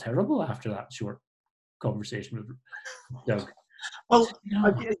 I felt terrible after that short conversation with Doug. Well,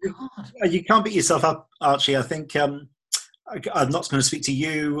 you can't beat yourself up, Archie. I think I'm not going to speak to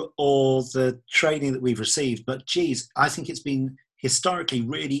you or the training that we've received, but geez, I think it's been historically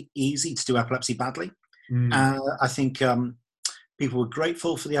really easy to do epilepsy badly. I think people were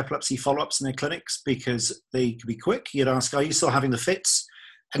grateful for the epilepsy follow-ups in their clinics because they could be quick. You'd ask, are you still having the fits?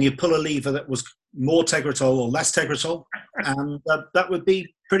 And you'd pull a lever that was more Tegretol or less Tegretol, and that would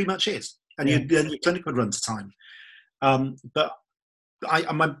be pretty much it. And then your clinic would run to time. But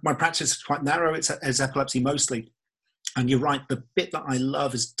my practice is quite narrow. It's epilepsy mostly. And you're right, the bit that I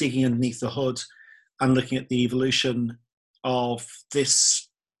love is digging underneath the hood and looking at the evolution of this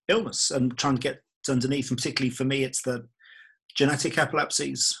illness and trying to get underneath. And particularly for me, it's the genetic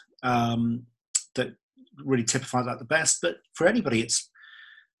epilepsies that really typify that the best. But for anybody, it's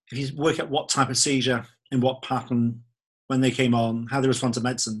if you work out what type of seizure, in what pattern, when they came on, how they respond to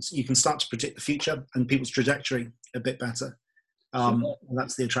medicines, you can start to predict the future and people's trajectory a bit better. And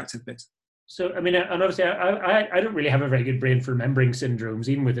that's the attractive bit. So, I mean, and obviously I don't really have a very good brain for remembering syndromes,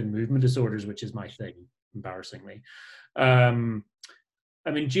 even within movement disorders, which is my thing, embarrassingly. I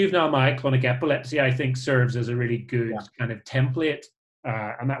mean, juvenile myoclonic epilepsy, I think, serves as a really good kind of template.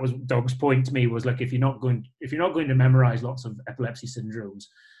 And that was Doug's point to me was, look, if you're not going to memorize lots of epilepsy syndromes,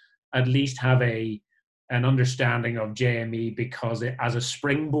 at least have an understanding of JME, because it as a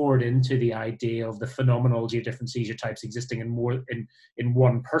springboard into the idea of the phenomenology of different seizure types existing in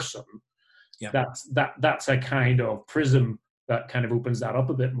one person. Yeah. That's a kind of prism that kind of opens that up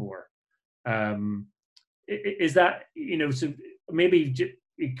a bit more. Is that, so maybe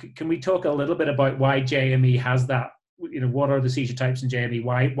can we talk a little bit about why JME has that, what are the seizure types in JME,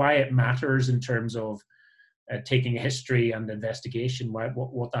 why it matters in terms of taking a history and investigation,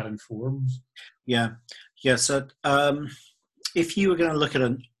 what that informs? So if you were going to look at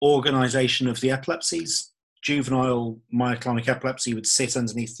an organization of the epilepsies, juvenile myoclonic epilepsy would sit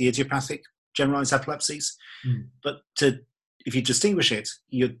underneath the idiopathic generalized epilepsies. But if you distinguish it,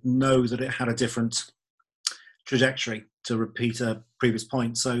 you'd know that it had a different trajectory, to repeat a previous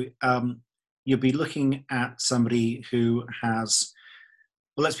point. So you'd be looking at somebody who has,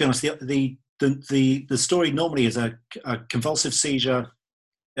 well, let's be honest, the story normally is a convulsive seizure,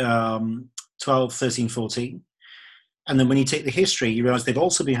 12, 13, 14. And then when you take the history, you realize they've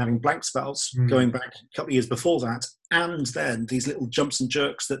also been having blank spells going back a couple of years before that. And then these little jumps and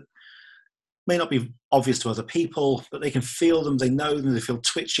jerks that may not be obvious to other people, but they can feel them, they know them, they feel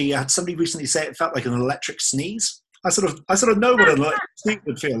twitchy. I had somebody recently say it felt like an electric sneeze. I sort of know what an electric sneeze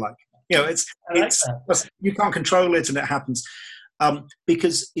would feel like. It's you can't control it and it happens.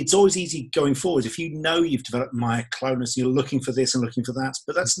 Because it's always easy going forward. If you know you've developed myoclonus, you're looking for this and looking for that,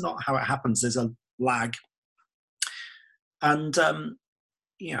 but that's not how it happens. There's a lag. And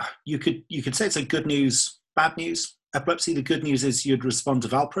you could say it's a good news, bad news. Epilepsy, the good news is you'd respond to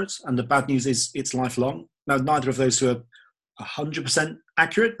valproate, and the bad news is it's lifelong. Now, neither of those are 100%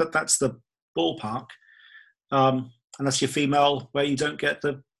 accurate, but that's the ballpark. Unless you're female, where you don't get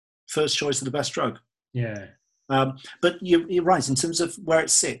the first choice of the best drug. Yeah. But you're right in terms of where it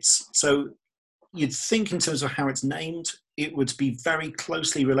sits. So you'd think in terms of how it's named, it would be very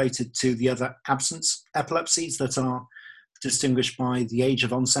closely related to the other absence epilepsies that are distinguished by the age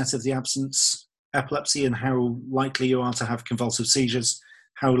of onset of the absence epilepsy and how likely you are to have convulsive seizures,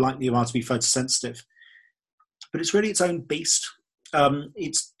 how likely you are to be photosensitive. But it's really its own beast.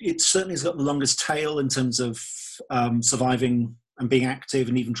 It certainly has got the longest tail in terms of surviving and being active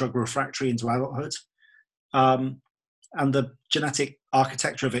and even drug refractory into adulthood. and the genetic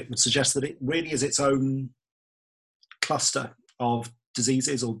architecture of it would suggest that it really is its own cluster of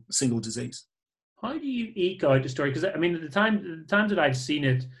diseases or single disease. How do you eke out the story? Because I mean, the times that I've seen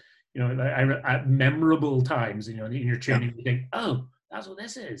it, you know, at memorable times, you know, in your training, you think, oh, that's what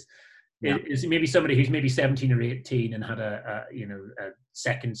this is. Yeah. It's maybe somebody who's maybe 17 or 18 and had a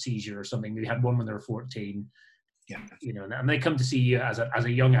second seizure or something. Maybe had one when they were 14. Yeah. You know, and they come to see you as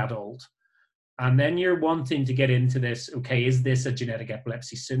a young adult, and then you're wanting to get into this. Okay, is this a genetic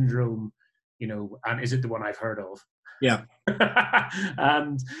epilepsy syndrome? You know, and is it the one I've heard of? Yeah.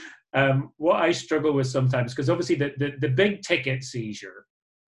 And what I struggle with sometimes, because obviously the big ticket seizure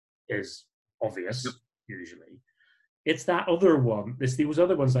is obvious. Yep. Usually. It's that other one. It's those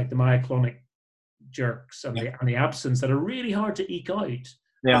other ones like the myoclonic jerks and the absence that are really hard to eke out.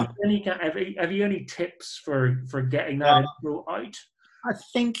 Yeah. Have you any tips for getting that info out? I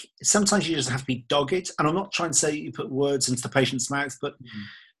think sometimes you just have to be dogged. And I'm not trying to say you put words into the patient's mouth, but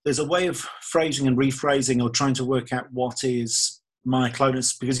there's a way of phrasing and rephrasing or trying to work out what is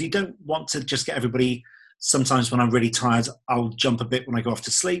myoclonus, because you don't want to just get everybody. Sometimes when I'm really tired, I'll jump a bit when I go off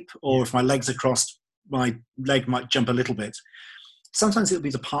to sleep, or if my legs are crossed, my leg might jump a little bit. Sometimes it'll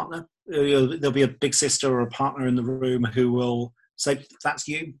be the partner. There'll be a big sister or a partner in the room who will say, that's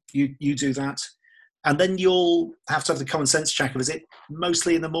you do that. And then you'll have to have the common sense check of, is it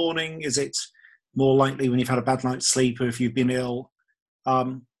mostly in the morning? Is it more likely when you've had a bad night's sleep or if you've been ill?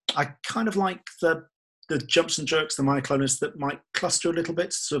 I kind of like the jumps and jerks, the myoclonus that might cluster a little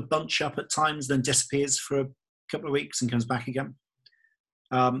bit, sort of bunch up at times, then disappears for a couple of weeks and comes back again.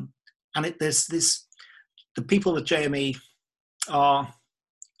 There's this. The people with JME are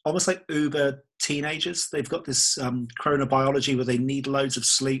almost like uber teenagers. They've got this chronobiology where they need loads of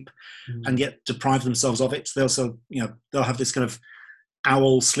sleep and yet deprive themselves of it. So they also, they'll have this kind of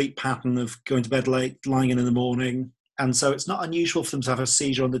owl sleep pattern of going to bed late, lying in the morning. And so it's not unusual for them to have a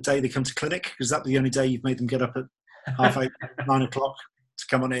seizure on the day they come to clinic, because that's the only day you've made them get up at 8:30, 9 o'clock to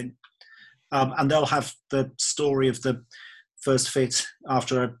come on in. And they'll have the story of the first fit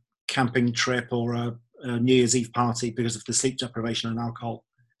after a camping trip or a New Year's Eve party because of the sleep deprivation and alcohol.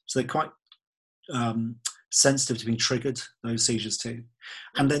 So they're quite sensitive to being triggered, those seizures too.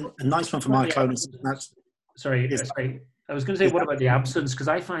 And then a nice one for myoclonus. Sorry. I was going to say, what about the absence? Because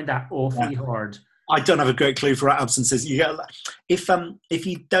I find that awfully hard. I don't have a great clue for absences. You get, if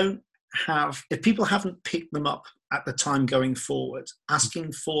people haven't picked them up at the time going forward,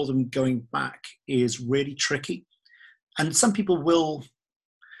 asking for them going back is really tricky. And some people will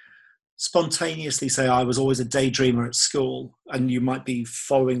spontaneously say, I was always a daydreamer at school, and you might be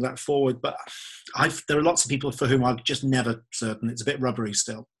following that forward. But there are lots of people for whom I'm just never certain. It's a bit rubbery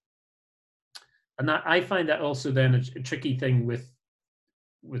still. And I find that also then a tricky thing with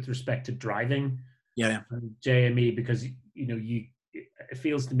respect to driving. Yeah. And JME, because it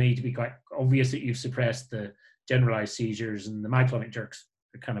feels to me to be quite obvious that you've suppressed the generalized seizures, and the myoclonic jerks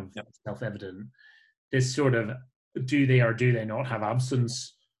are kind of self-evident. This sort of do they or do they not have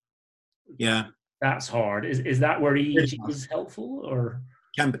absence? Yeah, that's hard. Is that where EEG is helpful, or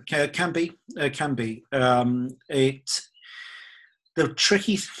can be? They're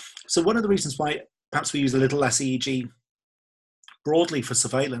tricky. So one of the reasons why perhaps we use a little less EEG broadly for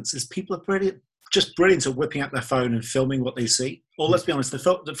surveillance is people are brilliant at whipping out their phone and filming what they see. Or let's be honest, the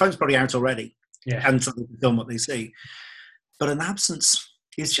phone's probably out already, and so they can film what they see. But an absence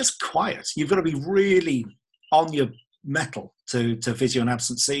is just quiet. You've got to be really on your metal to physio an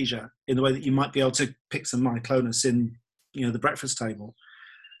absence seizure in the way that you might be able to pick some myoclonus in the breakfast table.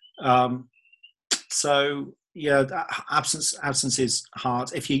 Absence is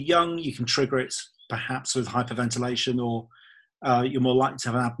hard. If you're young, you can trigger it perhaps with hyperventilation, or you're more likely to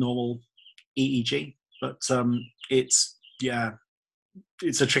have an abnormal EEG. But it's a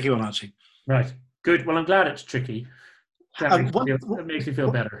tricky one, actually. Right. Good. Well, I'm glad it's tricky. That makes me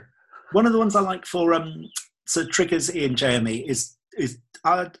feel better. One of the ones I like for triggers in JME is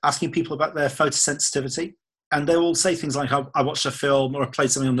asking people about their photosensitivity, and they will say things like, I watched a film or I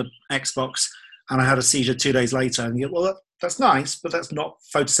played something on the Xbox and I had a seizure 2 days later. And you go, well, that's nice, but that's not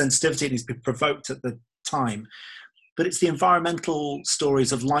photosensitivity. It needs to be provoked at the time. But it's the environmental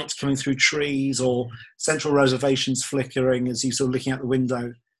stories of light coming through trees or central reservations flickering as you're sort of looking out the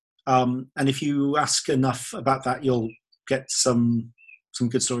window. And if you ask enough about that, you'll get some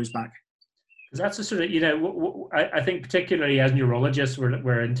good stories back. That's a sort of, I think particularly as neurologists,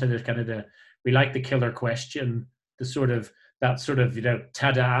 we're into the kind of we like the killer question, that sort of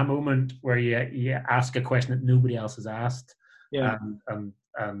ta-da moment where you ask a question that nobody else has asked. Yeah. And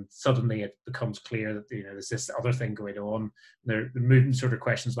and suddenly it becomes clear that there's this other thing going on. They're moving sort of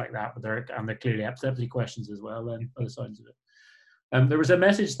questions like that, but they're clearly epilepsy questions as well. Then, by the sounds of it, there was a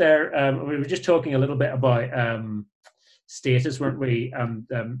message there. We were just talking a little bit about status, weren't we? And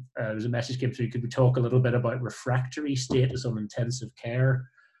there was a message came through. Could we talk a little bit about refractory status on intensive care?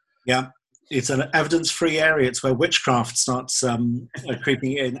 Yeah. It's an evidence-free area. It's where witchcraft starts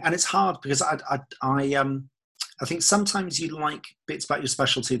creeping in, and it's hard because I think sometimes you like bits about your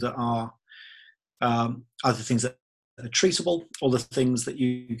specialty that are either things that are treatable, or the things that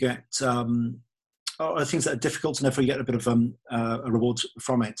you get, or things that are difficult, and therefore you get a bit of a reward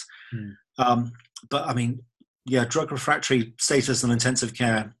from it. But I mean, yeah, drug refractory status on intensive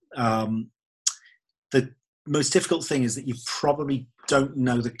care. The most difficult thing is that you probably don't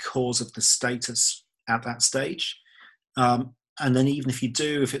know the cause of the status at that stage. And then even if you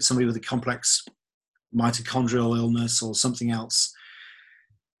do, if it's somebody with a complex mitochondrial illness or something else,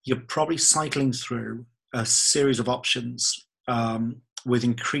 you're probably cycling through a series of options with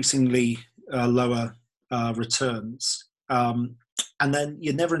increasingly lower returns. And then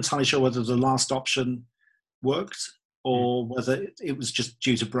you're never entirely sure whether the last option worked or whether it was just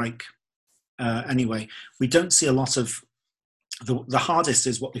due to break. Anyway, we don't see a lot of the hardest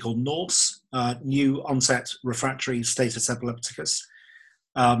is what we call NORS, new onset refractory status epilepticus.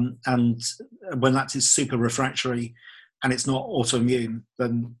 And when that is super refractory and it's not autoimmune,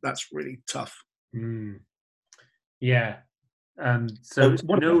 then that's really tough. Yeah. So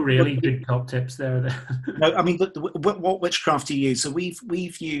no really good top tips there. No, I mean, what witchcraft do you use? So we've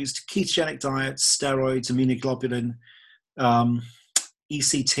used ketogenic diets, steroids, immunoglobulin,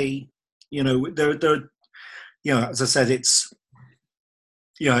 ECT. As I said, it's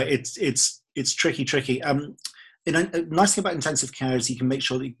tricky. A nice thing about intensive care is you can make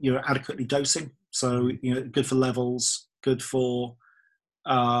sure that you're adequately dosing. So, good for levels, good for,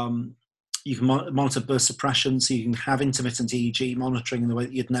 you can monitor burst suppression, so you can have intermittent EEG monitoring in the way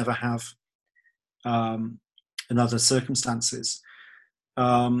that you'd never have in other circumstances.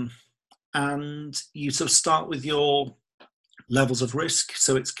 And you sort of start with your levels of risk.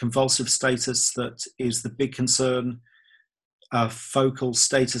 So it's convulsive status that is the big concern. Focal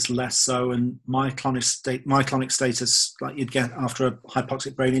status less so, and myoclonic status like you'd get after a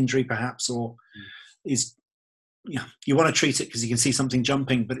hypoxic brain injury perhaps, or is you want to treat it because you can see something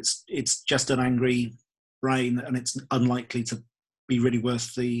jumping, but it's just an angry brain and it's unlikely to be really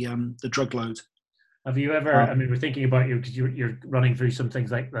worth the drug load. Have you ever, we're thinking about you because you're running through some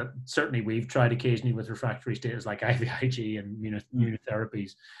things like that. Certainly we've tried occasionally with refractory status like IVIG and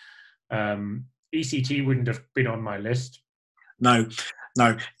immunotherapies. ECT wouldn't have been on my list. No.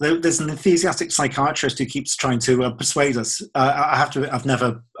 There's an enthusiastic psychiatrist who keeps trying to persuade us. I have to. I've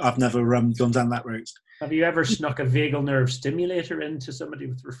never gone down that route. Have you ever snuck a vagal nerve stimulator into somebody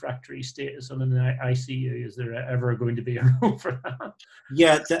with refractory status on an ICU? Is there ever going to be a role for that?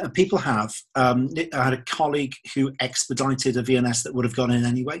 Yeah, people have. I had a colleague who expedited a VNS that would have gone in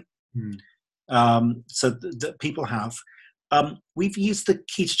anyway. So people have. We've used the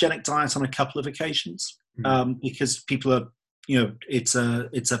ketogenic diet on a couple of occasions because people are. It's a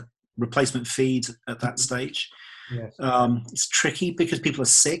replacement feed at that stage. Yes. It's tricky because people are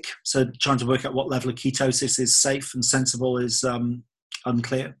sick, so trying to work out what level of ketosis is safe and sensible is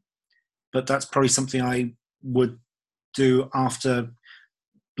unclear. But that's probably something I would do after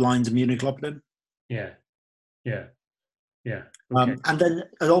blind immunoglobulin. Yeah. Okay. And then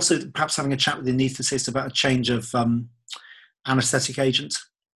also perhaps having a chat with the anaesthetist about a change of anaesthetic agent.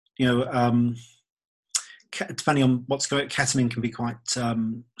 Depending on what's going on, ketamine can be quite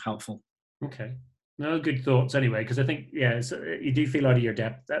helpful. Okay. No, good thoughts anyway, because I think, you do feel out of your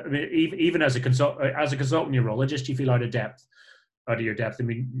depth. I mean, even as a consultant neurologist, you feel out of your depth. I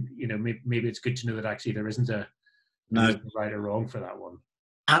mean, maybe it's good to know that actually there isn't a right or wrong for that one.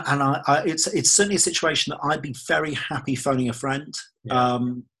 And it's certainly a situation that I'd be very happy phoning a friend. Yeah.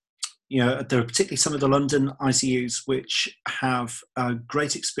 There are particularly some of the London ICUs which have a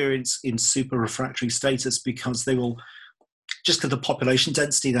great experience in super refractory status because they will, just because of the population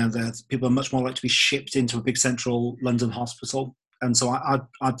density down there, people are much more likely to be shipped into a big central London hospital. And so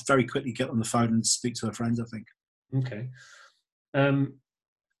I'd very quickly get on the phone and speak to a friend, I think. Okay.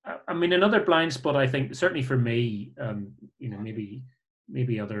 I mean, another blind spot, I think, certainly for me,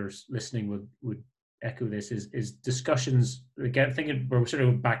 maybe others listening would echo this, is discussions. Again, thinking we're sort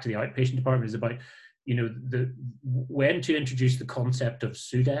of back to the outpatient department, is about when to introduce the concept of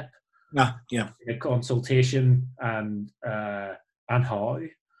SUDEP, in a consultation, and how.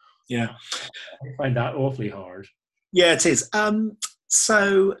 Yeah, I find that awfully hard. Yeah, it is.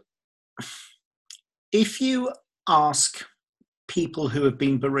 So if you ask people who have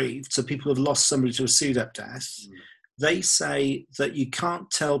been bereaved, so people who have lost somebody to a SUDEP death, they say that you can't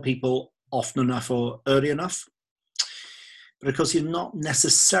tell people often enough or early enough, because you're not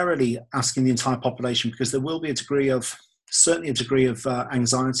necessarily asking the entire population, because there will be certainly a degree of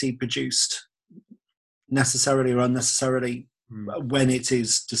anxiety produced necessarily or unnecessarily when it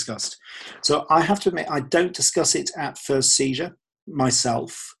is discussed. So I have to admit, I don't discuss it at first seizure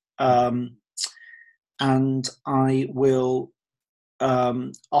myself, and I will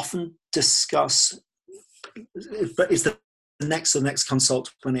often discuss, but it's the next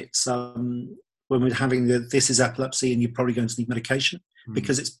consult when it's when we're having this is epilepsy and you're probably going to need medication,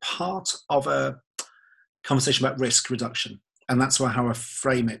 because it's part of a conversation about risk reduction, and that's how I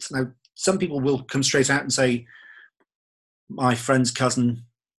frame it. Now, some people will come straight out and say, my friend's cousin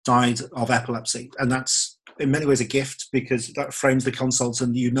died of epilepsy, and that's in many ways a gift, because that frames the consult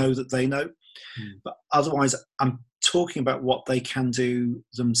and you know that they know. But otherwise, I'm talking about what they can do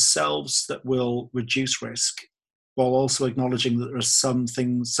themselves that will reduce risk, while also acknowledging that there are some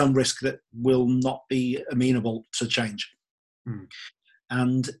risk that will not be amenable to change.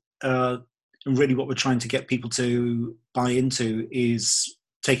 And really what we're trying to get people to buy into is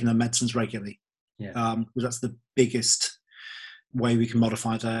taking their medicines regularly. Because that's the biggest way we can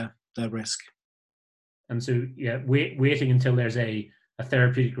modify their risk. And so, waiting until there's a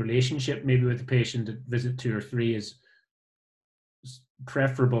therapeutic relationship, maybe with the patient at visit 2 or 3, is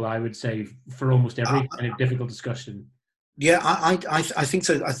preferable, I would say, for almost every kind of difficult discussion. Yeah, I think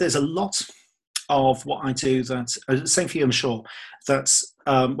so. There's a lot of what I do that, same for you, I'm sure, that's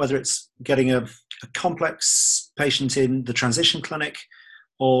whether it's getting a complex patient in the transition clinic,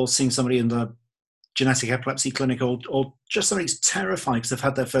 or seeing somebody in the genetic epilepsy clinic, or just somebody who's terrified because they've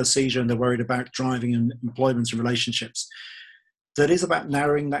had their first seizure and they're worried about driving and employment and relationships. That is about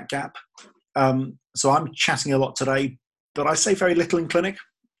narrowing that gap. So I'm chatting a lot today, but I say very little in clinic.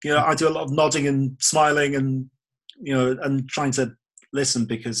 I do a lot of nodding and smiling and, and trying to listen,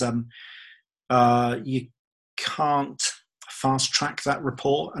 because you can't fast track that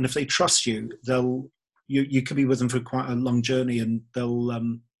rapport. And if they trust you, you could be with them for quite a long journey, and they'll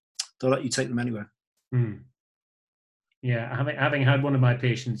let you take them anywhere. Yeah, having had one of my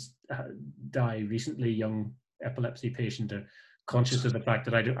patients die recently, young epilepsy patient, conscious of the fact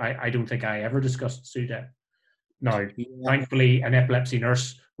that I don't think I ever discussed SUDEP. Now, thankfully, an epilepsy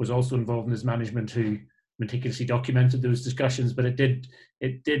nurse was also involved in his management, who meticulously documented those discussions. But it did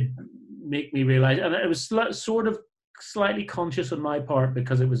make me realize, and it was sort of slightly conscious on my part,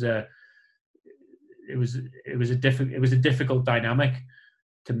 because it was a difficult dynamic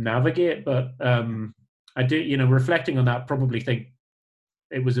to navigate. But I do, reflecting on that, probably think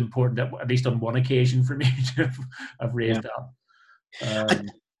it was important that at least on one occasion for me to have raised up. A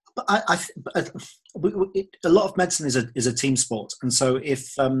lot of medicine is a team sport, and so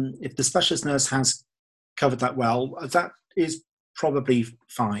if the specialist nurse has covered that well, that is probably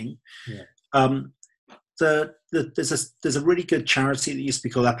fine. There's a really good charity that used to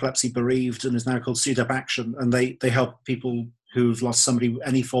be called Epilepsy Bereaved and is now called SUDEP Action, and they help people who've lost somebody,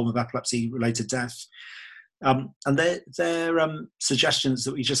 any form of epilepsy related death. And their suggestions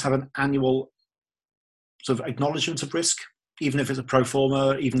that we just have an annual sort of acknowledgement of risk, even if it's a pro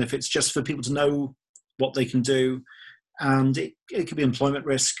forma, even if it's just for people to know what they can do. And it could be employment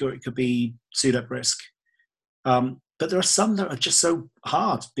risk, or it could be SUDEP risk. But there are some that are just so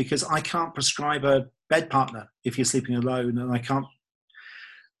hard, because I can't prescribe a bed partner if you're sleeping alone, and I can't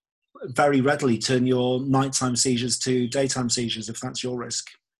very readily turn your nighttime seizures to daytime seizures if that's your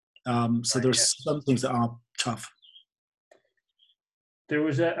risk. So there are some things that are tough. There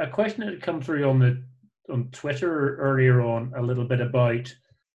was a question that had come through on Twitter earlier on, a little bit about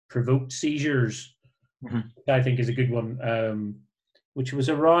provoked seizures. I think is a good one, which was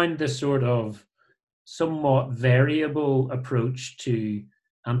around this sort of somewhat variable approach to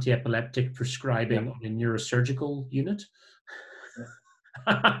anti-epileptic prescribing on a neurosurgical unit.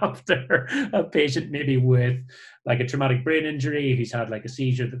 After a patient maybe with like a traumatic brain injury, who's had like a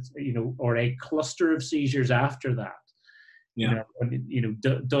seizure that's, or a cluster of seizures after that.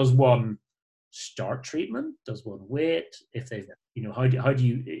 Does one start treatment? Does one wait? If they, how do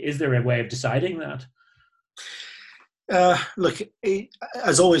you, is there a way of deciding that? Look,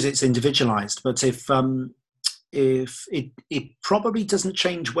 as always, it's individualized, but if it probably doesn't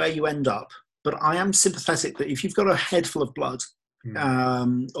change where you end up, but I am sympathetic that if you've got a head full of blood,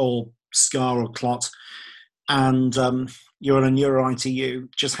 or scar or clot, and you're on a neuro ITU,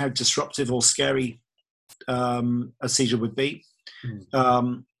 just how disruptive or scary a seizure would be.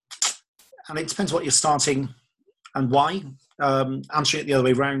 And it depends what you're starting and why. Answering it the other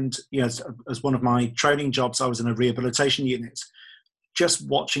way around, as one of my training jobs, I was in a rehabilitation unit, just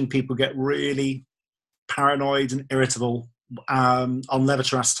watching people get really paranoid and irritable on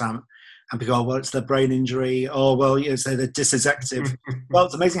levetiracetam, and people go, oh, well, it's their brain injury. Oh, well, you know, so they're dysexecutive. Well,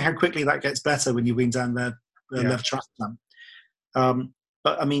 it's amazing how quickly that gets better when you wean down their levetiracetam.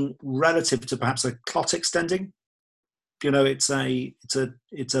 But I mean, relative to perhaps a clot extending, you know, it's a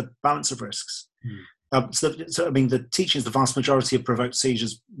balance of risks. So I mean, the teachings, the vast majority of provoked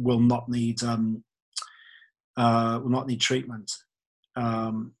seizures will not need treatment.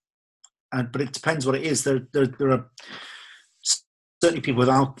 But it depends what it is. There are certainly people with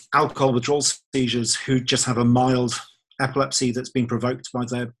alcohol withdrawal seizures who just have a mild epilepsy that's been provoked by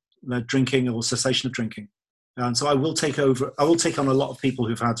their drinking or cessation of drinking. And so I will take on a lot of people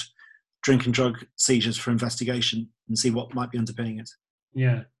who've had drink and drug seizures for investigation and see what might be underpinning it.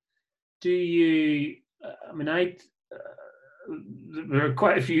 Yeah. Do you, I mean, there are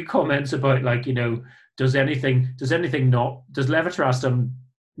quite a few comments about, like, you know, does levetiracetam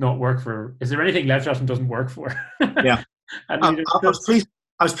not work for, is there anything levetiracetam doesn't work for? Yeah. And I was pleased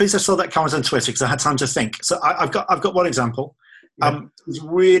I saw that comment on Twitter because I had time to think. So I've got one example. Yeah. It's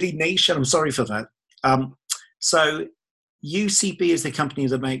really niche, and I'm sorry for that. So UCB is the company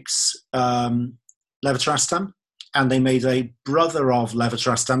that makes levetiracetam, and they made a brother of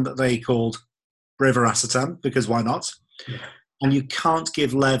levetiracetam that they called brivaracetam, because why not? Yeah. And you can't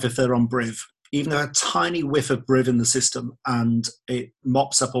give lev if they're on briv, even though a tiny whiff of briv in the system, and it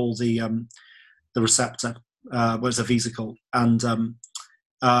mops up all the receptor, where it's a vesicle, and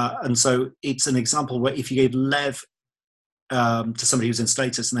so it's an example where if you gave lev to somebody who's in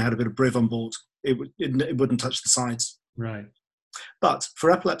status and they had a bit of briv on board, it wouldn't touch the sides. Right. But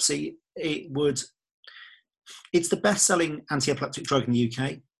for epilepsy, it's the best-selling anti-epileptic drug in the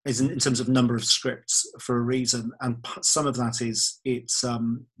UK, in terms of number of scripts, for a reason, and some of that is its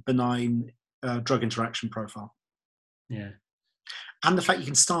benign drug interaction profile. Yeah. And the fact you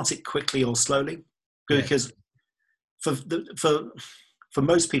can start it quickly or slowly, because for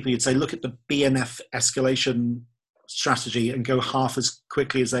most people, you'd say look at the BNF escalation strategy and go half as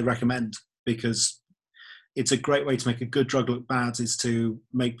quickly as they recommend, because it's a great way to make a good drug look bad, is to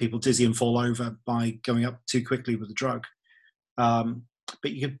make people dizzy and fall over by going up too quickly with the drug.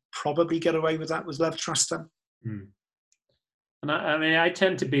 But you could probably get away with that with levetiracetam. And I mean, I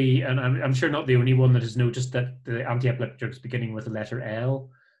tend to be, and I'm sure not the only one that has noticed that the anti-epileptic drugs beginning with the letter L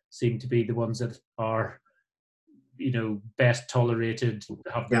seem to be the ones that are, you know, best tolerated,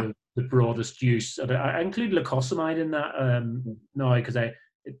 have the broadest use. And I include lacosamide in that now, because it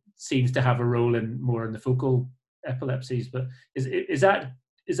seems to have a role more in the focal epilepsies. But is that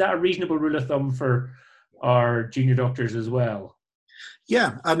a reasonable rule of thumb for our junior doctors as well?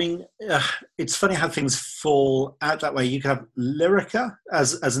 Yeah, I mean, it's funny how things fall out that way. You can have Lyrica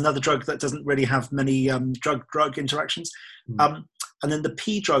as another drug that doesn't really have many drug interactions. And then the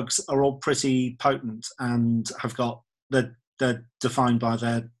P drugs are all pretty potent and have got, they're defined by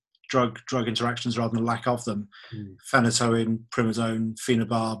their drug interactions rather than lack of them. Phenytoin, primazone,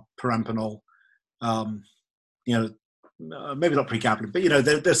 phenobarb, perampanol. You know, maybe not pregabalin, but you know,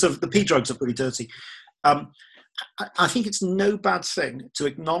 they're sort of, the P drugs are pretty dirty. I think it's no bad thing to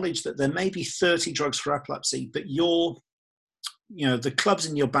acknowledge that there may be 30 drugs for epilepsy, but the clubs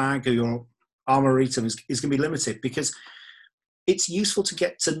in your bag or your armoritum is going to be limited, because it's useful to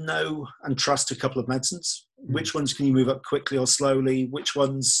get to know and trust a couple of medicines. Which ones can you move up quickly or slowly? Which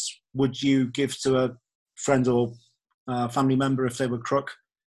ones would you give to a friend or family member if they were crook?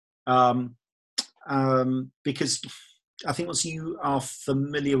 Because I think once you are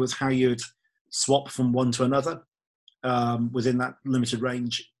familiar with how you'd swap from one to another within that limited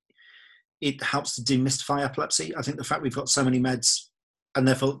range, it helps to demystify epilepsy. I think the fact we've got so many meds, and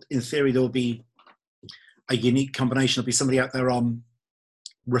therefore in theory there will be a unique combination. There'll be somebody out there on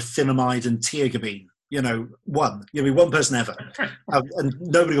rafinamide and tiagabine, you'll be one person ever, and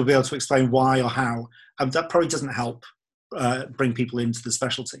nobody will be able to explain why or how. That probably doesn't help bring people into the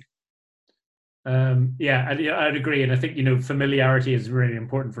specialty. I'd agree, and I think familiarity is really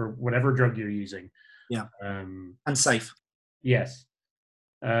important for whatever drug you're using. Yeah, and safe. Yes.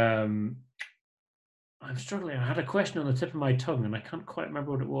 I'm struggling. I had a question on the tip of my tongue, and I can't quite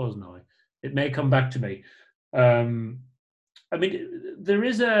remember what it was now. It may come back to me. I mean, there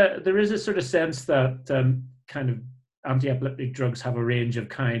is a sort of sense that kind of anti-epileptic drugs have a range of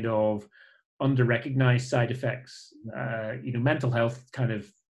kind of under-recognized side effects. Mental health kind of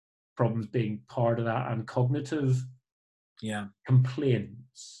problems being part of that, and cognitive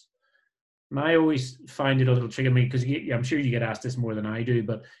complaints. And I always find it a little tricky. I mean, because I'm sure you get asked this more than I do,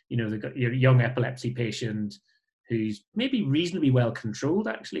 but your young epilepsy patient who's maybe reasonably well controlled,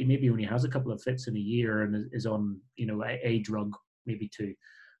 actually, maybe only has a couple of fits in a year and is on a drug maybe 2,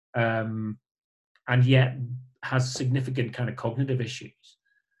 and yet has significant kind of cognitive issues.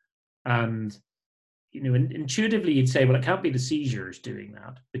 And intuitively you'd say, well, it can't be the seizures doing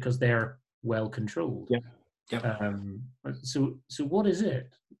that because they're well controlled. Yeah. Yeah. So what is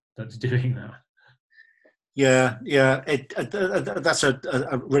it that's doing that? Yeah. That's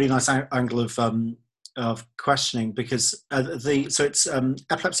a really nice angle of questioning, because it's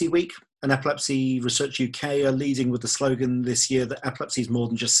Epilepsy Week, and Epilepsy Research UK are leading with the slogan this year that epilepsy is more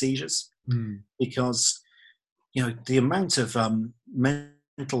than just seizures, because the amount of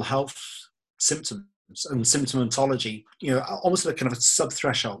mental health symptoms and symptomatology, almost at a kind of a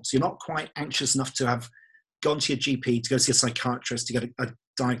sub-threshold. So you're not quite anxious enough to have gone to your GP to go see a psychiatrist to get a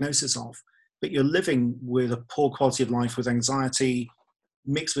diagnosis of, but you're living with a poor quality of life, with anxiety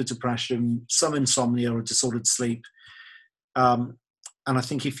mixed with depression, some insomnia or disordered sleep. And I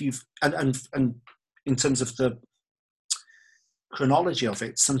think if you've, and in terms of the chronology of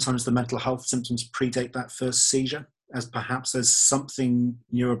it, sometimes the mental health symptoms predate that first seizure, as perhaps there's something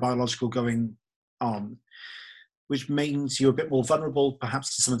neurobiological going on, which means you're a bit more vulnerable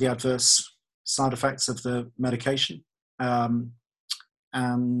perhaps to some of the adverse side effects of the medication.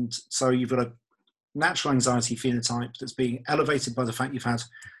 And so you've got a natural anxiety phenotype that's being elevated by the fact you've had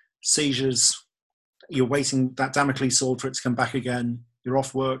seizures. You're waiting that Damocles sword for it to come back again. You're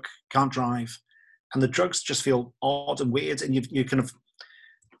off work, can't drive, and the drugs just feel odd and weird, and you're kind of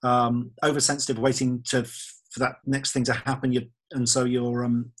oversensitive, waiting for that next thing to happen. And so you're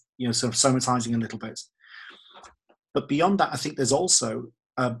sort of somatizing a little bit. But beyond that, I think there's also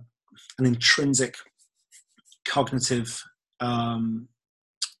an intrinsic cognitive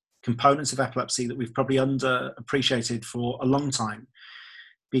components of epilepsy that we've probably underappreciated for a long time,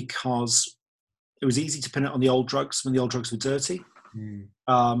 because it was easy to pin it on the old drugs when the old drugs were dirty.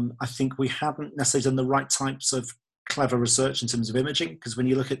 I think we haven't necessarily done the right types of clever research in terms of imaging, because when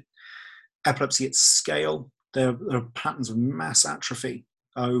you look at epilepsy at scale, there are patterns of mass atrophy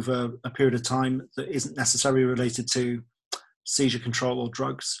over a period of time that isn't necessarily related to seizure control or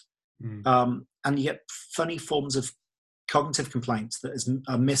drugs. And yet funny forms of cognitive complaints that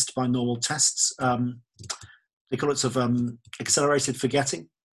are missed by normal tests. They call it sort of accelerated forgetting.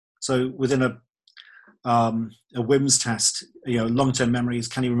 So within a WIMS test, long-term memory is,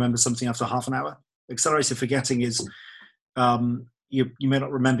 can you remember something after half an hour? Accelerated forgetting is you may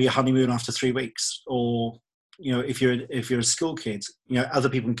not remember your honeymoon after 3 weeks, or if you're a school kid, other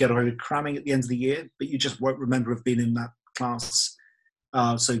people can get away with cramming at the end of the year, but you just won't remember of being in that class.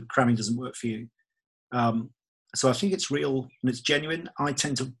 So cramming doesn't work for you. So I think it's real and it's genuine. I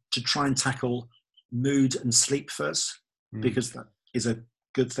tend to try and tackle mood and sleep first, because that is a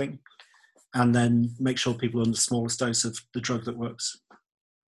good thing, and then make sure people are on the smallest dose of the drug that works.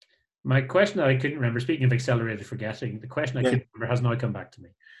 My question that I couldn't remember, speaking of accelerated forgetting, the question I couldn't remember has now come back to me,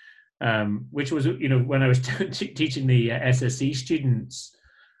 which was, when I was teaching the SSC students,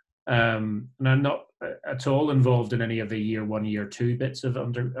 and I'm not at all involved in any of the year 1, year 2 bits of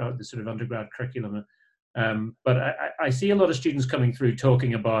the sort of undergrad curriculum, but I see a lot of students coming through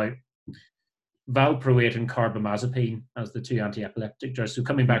talking about valproate and carbamazepine as the 2 anti-epileptic drugs. So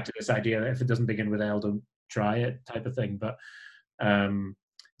coming back to this idea that if it doesn't begin with L, don't try it type of thing. But it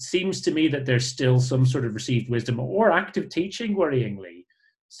seems to me that there's still some sort of received wisdom or active teaching, worryingly,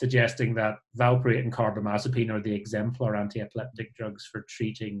 suggesting that valproate and carbamazepine are the exemplar anti-epileptic drugs for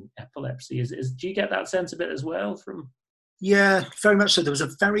treating epilepsy. Do you get that sense a bit as well from? Yeah, very much so. There was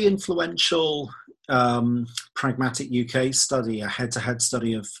a very influential pragmatic UK study, a head-to-head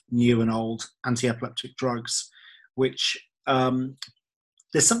study of new and old anti-epileptic drugs, which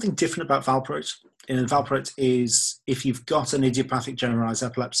there's something different about valproate. And valproate is, if you've got an idiopathic generalized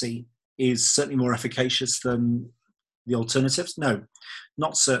epilepsy, is certainly more efficacious than the alternatives. No,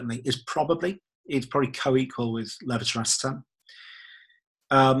 not certainly. It's probably co-equal with levetiracetam.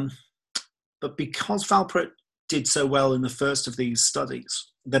 But because valproate did so well in the first of these studies,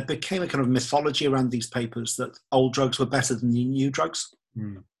 there became a kind of mythology around these papers that old drugs were better than the new drugs.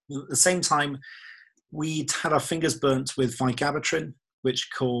 At the same time, we'd had our fingers burnt with vigabatrin, which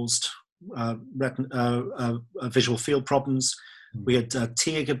caused visual field problems. We had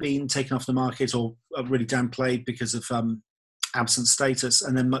tiagabine taken off the market, or really downplayed because of absent status.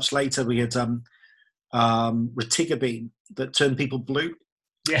 And then much later we had retigabine that turned people blue.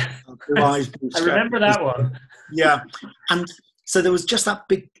 Yeah, blue eyes, blue I remember that one. Yeah, and so there was just that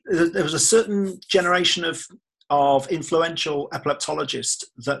there was a certain generation of influential epileptologists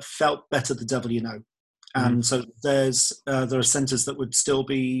that felt better the devil you know. And so there are centres that would still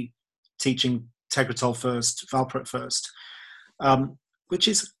be teaching Tegretol first, valproate first, which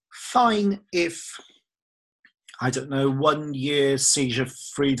is fine if I don't know, 1 year seizure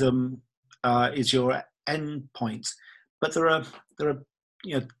freedom is your end point. But there are,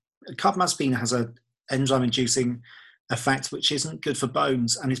 carbamazepine has an enzyme-inducing effect which isn't good for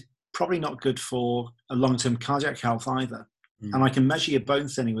bones and is probably not good for a long-term cardiac health either. And I can measure your bone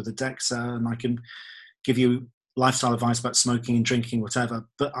thinning with a DEXA, and I can give you lifestyle advice about smoking and drinking, whatever.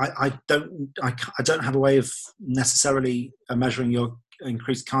 But I don't have a way of necessarily measuring your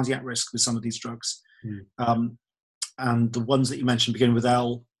increased cardiac risk with some of these drugs. And the ones that you mentioned beginning with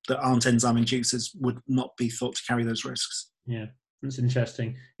L that aren't enzyme inducers would not be thought to carry those risks. Yeah, that's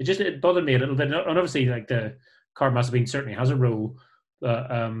interesting. It bothered me a little bit. And obviously, like the carbamazepine certainly has a role,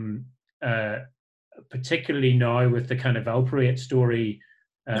 particularly now with the kind of valproate story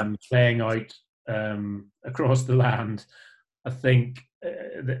playing out across the land. I think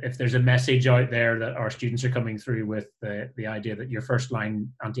if there's a message out there that our students are coming through with the idea that your first line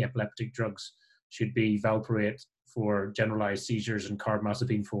anti-epileptic drugs should be valproate for generalized seizures and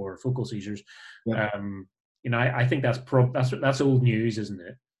carbamazepine for focal seizures. I think that's old news, isn't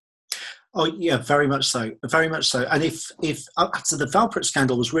it? Oh yeah, very much so, very much so. And so the valproate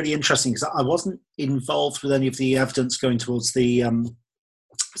scandal was really interesting because I wasn't involved with any of the evidence going towards the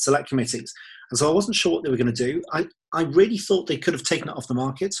select committees, and so I wasn't sure what they were going to do. I really thought they could have taken it off the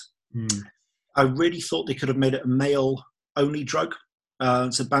market. I really thought they could have made it a male-only drug,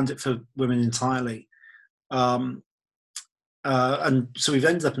 so banned it for women entirely. And so we've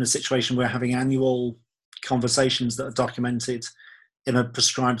ended up in a situation where having annual conversations that are documented in a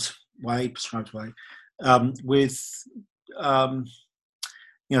prescribed way, with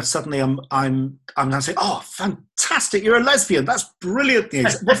suddenly I'm now saying, oh, fantastic, you're a lesbian, that's brilliant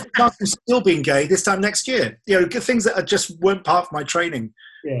news. What's the chance of still being gay this time next year? Things that just weren't part of my training.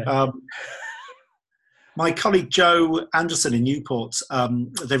 My colleague Joe Anderson in Newport,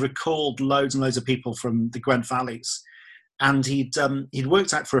 they recalled loads and loads of people from the Gwent Valleys, and he'd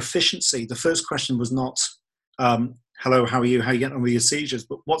worked out for efficiency. The first question was not, hello, how are you? How are you getting on with your seizures?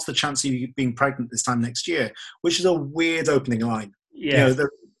 But what's the chance of you being pregnant this time next year? Which is a weird opening line. And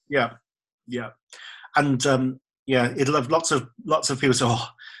it'll have lots of people say, oh,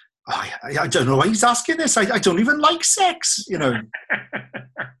 I don't know why he's asking this. I don't even like sex.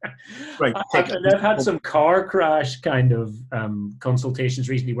 Right. I've had some car crash kind of consultations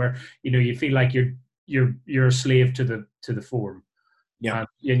recently where you feel like you're a slave to the form. And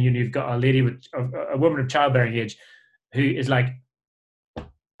you've got a lady with a woman of childbearing age who is like,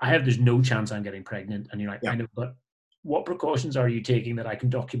 there's no chance I'm getting pregnant, and you're like, I know, but what precautions are you taking that I can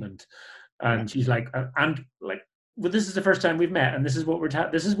document? And she's like, well, this is the first time we've met, and this is what we're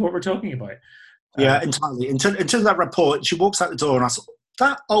talking about. Entirely. In terms of that report, she walks out the door, and I thought,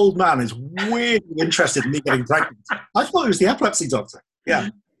 that old man is weirdly interested in me getting pregnant. I thought he was the epilepsy doctor.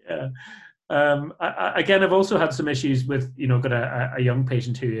 I've also had some issues with, got a young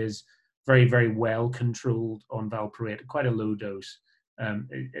patient who is very, very well controlled on valproate, quite a low dose,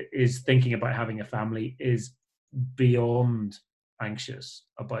 is thinking about having a family, is beyond anxious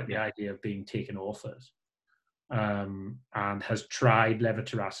about the idea of being taken off it, and has tried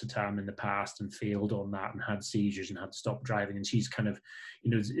levetiracetam in the past and failed on that and had seizures and had to stop driving. And she's kind of,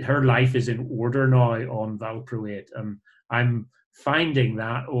 her life is in order now on valproate. I'm finding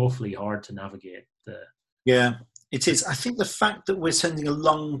that awfully hard to navigate. It is. I think the fact that we're sending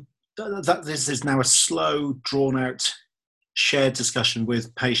that this is now a slow, drawn out, shared discussion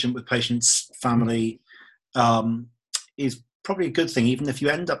with patient's family, is probably a good thing, even if you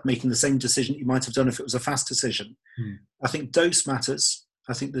end up making the same decision you might have done if it was a fast decision. I think dose matters.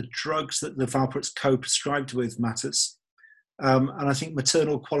 I think the drugs that the valproate's co-prescribed with matters. And I think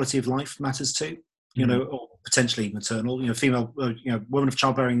maternal quality of life matters too, or potentially maternal, female, women of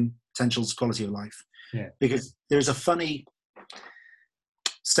childbearing potential's quality of life. Because there's a funny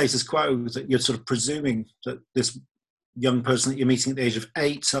status quo that you're sort of presuming that this young person that you're meeting at the age of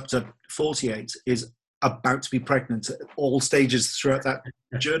 8 up to 48 is about to be pregnant at all stages throughout that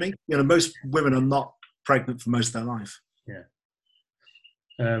journey. Most women are not pregnant for most of their life.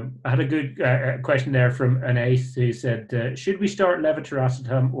 I had a good question there from an ace who said, should we start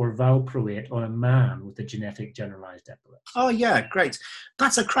levetiracetam or valproate on a man with a genetic generalized epilepsy? Oh yeah, great.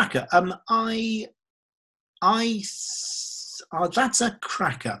 That's a cracker. That's a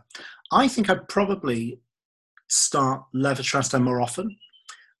cracker. I think I'd probably start levetiracetam more often.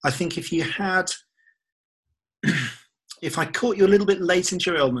 I think if I caught you a little bit late into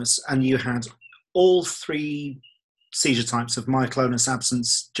your illness and you had all 3 seizure types of myoclonus,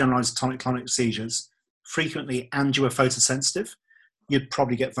 absence, generalized tonic-clonic seizures frequently, and you were photosensitive, you'd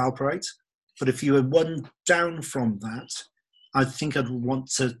probably get valproate. But if you were one down from that, I think I'd want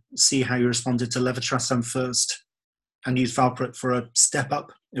to see how you responded to levetiracetam first, and use valproate for a step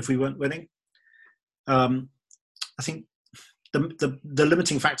up if we weren't winning. I think the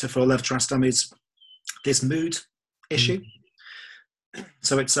limiting factor for levetiracetam is this mood issue.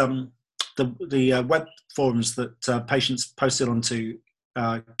 So it's the web forums that patients posted onto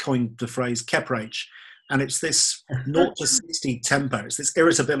coined the phrase Keprage, and it's this 0 to 60 tempo. It's this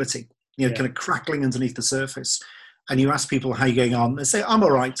irritability, kind of crackling underneath the surface. And you ask people how you're going on, they say, I'm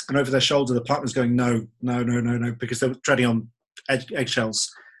all right. And over their shoulder, the partner's going, no, because they're treading on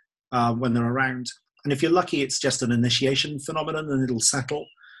eggshells when they're around. And if you're lucky, it's just an initiation phenomenon and it'll settle.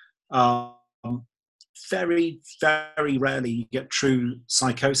 Very, very rarely you get true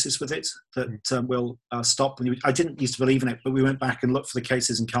psychosis with it that will stop. I didn't used to believe in it, but we went back and looked for the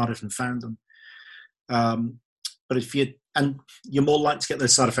cases in Cardiff and found them. But you're more likely to get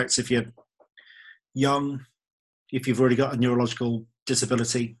those side effects if you're young, if you've already got a neurological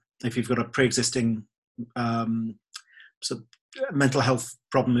disability, if you've got a pre-existing mental health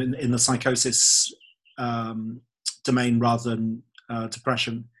problem in the psychosis domain rather than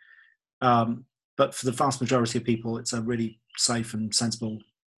depression. But for the vast majority of people, it's a really safe and sensible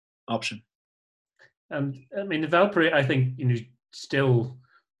option. And I mean, the valproate, I think, still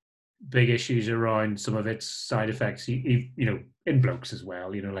big issues around some of its side effects, in blokes as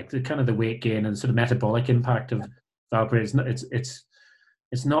well, like the kind of the weight gain and sort of metabolic impact of valproate.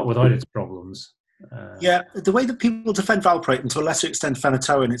 It's not without its problems. The way that people defend valproate, and to a lesser extent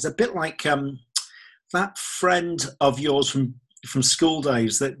phenytoin, it's a bit like that friend of yours from school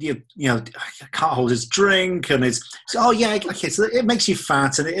days that can't hold his drink and so it makes you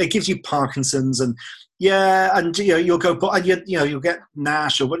fat and it gives you Parkinson's and you'll go but you'll get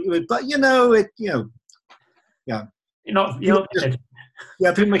NASH or what, but you're not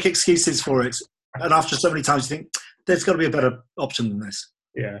people make excuses for it, and after so many times you think there's got to be a better option than this.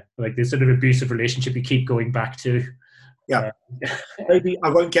 Like this sort of abusive relationship you keep going back to. Maybe I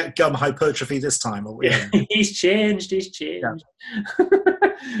won't get gum hypertrophy this time. He's changed.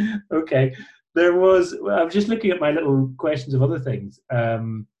 Okay. I was just looking at my little questions of other things.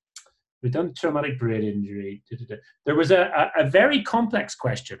 We've done traumatic brain injury. There was a very complex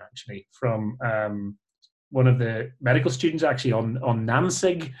question actually from one of the medical students actually on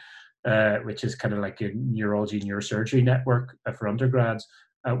NAMSIG, which is kind of like a neurology neurosurgery network for undergrads,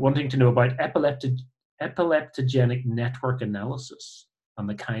 wanting to know about epileptogenic network analysis and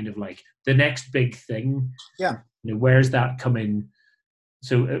the kind of like the next big thing. Where's that coming?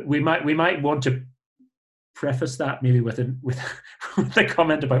 So we might want to preface that maybe with a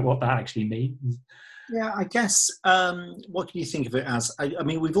comment about what that actually means. I guess what do you think of it as? I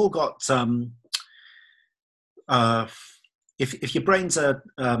mean, we've all got if your brain's a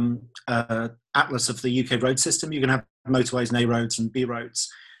atlas of the UK road system, you can have motorways and A roads and B roads.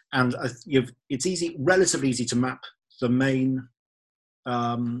 And it's relatively easy to map the main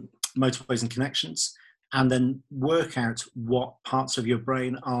motorways and connections, and then work out what parts of your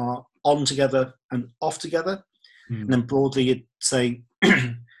brain are on together and off together. And then broadly, you'd say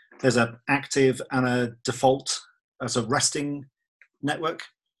there's an active and a default as a resting network.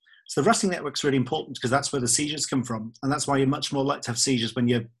 So the resting network's really important because that's where the seizures come from, and that's why you're much more likely to have seizures when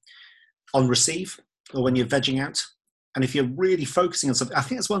you're on receive or when you're vegging out. And if you're really focusing on something, I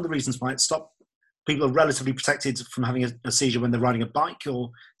think that's one of the reasons why it stopped. People are relatively protected from having a seizure when they're riding a bike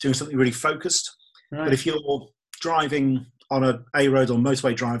or doing something really focused. Right. But if you're driving on a road or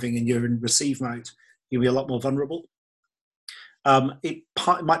motorway driving and you're in receive mode, you'll be a lot more vulnerable. It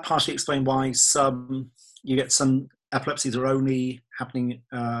might partially explain why you get some epilepsies are only happening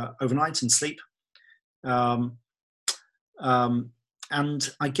overnight in sleep. And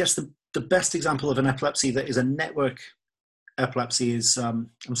I guess the best example of an epilepsy that is a network epilepsy is,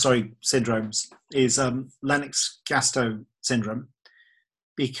 syndromes, is Lennox-Gastaut syndrome,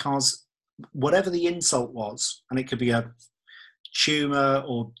 because whatever the insult was, and it could be a tumour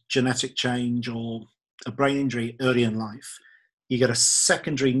or genetic change or a brain injury early in life, you get a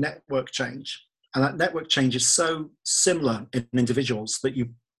secondary network change. And that network change is so similar in individuals that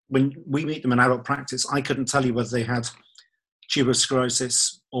when we meet them in adult practice, I couldn't tell you whether they had tuberous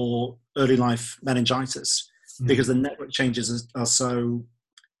sclerosis or early life meningitis, because the network changes are so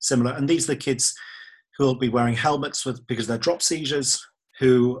similar. And these are the kids who will be wearing helmets because they're drop seizures,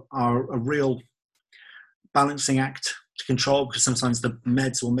 who are a real balancing act to control, because sometimes the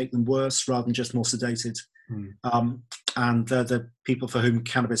meds will make them worse rather than just more sedated. And they're the people for whom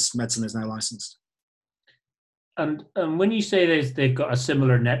cannabis medicine is now licensed. And when you say they've got a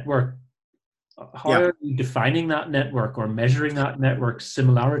similar network, how are you defining that network or measuring that network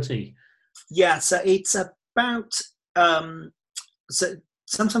similarity? So it's about, so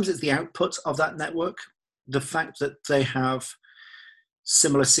sometimes it's the output of that network the fact that they have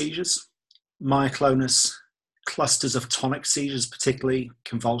similar seizures, myoclonus, clusters of tonic seizures, particularly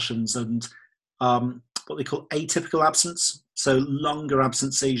convulsions, and what they call atypical absence, so longer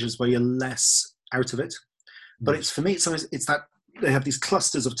absent seizures where you're less out of it. But it's, for me, it's that they have these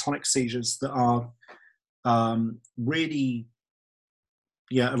clusters of tonic seizures that are really,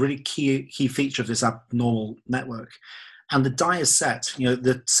 a really key feature of this abnormal network. And the die is set,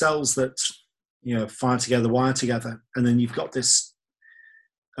 the cells that, fire together, wire together, and then you've got this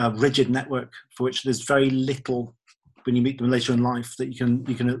rigid network for which there's very little, when you meet them later in life, that you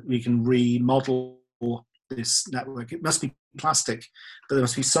can remodel this network. It must be plastic, but there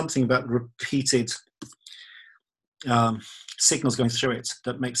must be something about repeated signals going through it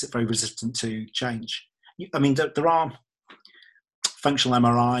that makes it very resistant to change. I mean, there are functional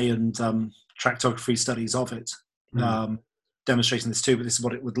MRI and tractography studies of it demonstrating this too, but this is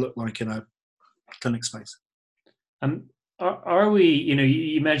what it would look like in a clinic space. Are we,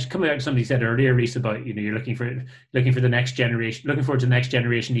 you mentioned, coming back to something you said earlier, Rhys, about, you're looking for the next generation, looking forward to the next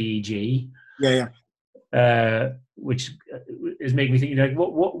generation EEG. Which is making me think,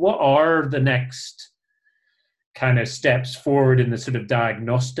 what are the next kind of steps forward in the sort of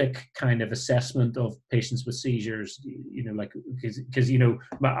diagnostic kind of assessment of patients with seizures? Because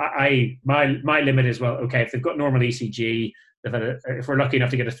my limit is, well, okay, if they've got normal ECG, if we're lucky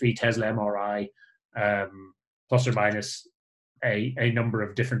enough to get a 3 Tesla MRI, plus or minus a number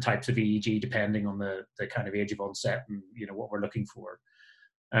of different types of EEG depending on the kind of age of onset and what we're looking for.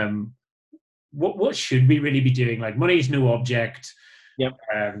 What should we really be doing? Like, money is no object. Yep.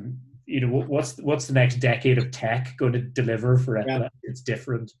 What's the next decade of tech going to deliver for epilepsy? It's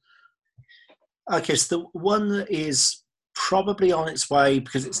different. Okay, so the one that is probably on its way,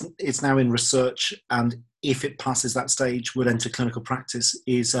 because it's now in research, and if it passes that stage, would enter clinical practice,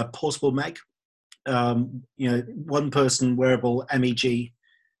 is a portable MEG. One person wearable MEG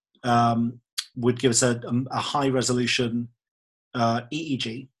would give us a high resolution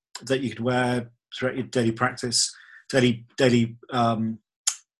EEG that you could wear throughout your daily practice, daily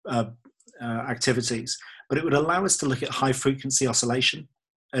activities, but it would allow us to look at high frequency oscillation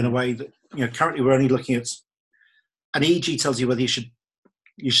in a way that, currently we're only looking at, an EEG tells you whether you should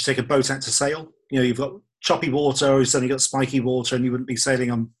take a boat out to sail. You've got choppy water, or suddenly got spiky water, and you wouldn't be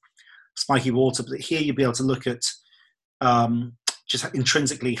sailing on spiky water. But here you'd be able to look at just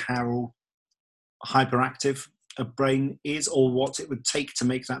intrinsically how hyperactive a brain is, or what it would take to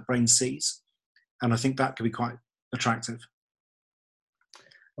make that brain seize. And I think that could be quite attractive.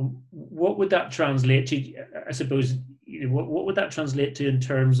 What would that translate to? I suppose, what would that translate to in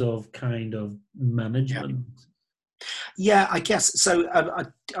terms of kind of management? Yeah, I guess so.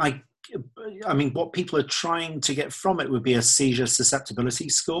 I mean, what people are trying to get from it would be a seizure susceptibility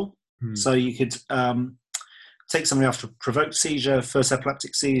score. So you could take somebody after provoked seizure, first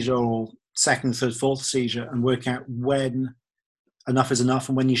epileptic seizure, or second, third, fourth seizure, and work out when enough is enough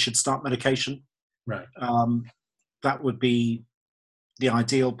and when you should start medication. Right. That would be the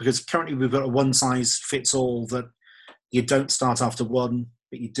ideal, because currently we've got a one size fits all, that you don't start after 1,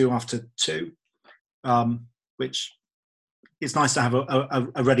 but you do after 2, which is nice to have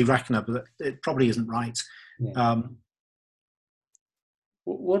a ready reckoner, but it probably isn't right. Yeah.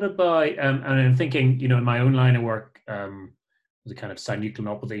 What about, and I'm thinking, in my own line of work, the kind of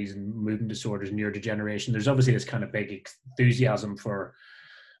synucleinopathies and movement disorders and neurodegeneration, there's obviously this kind of big enthusiasm for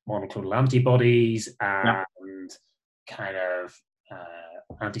monoclonal antibodies and kind of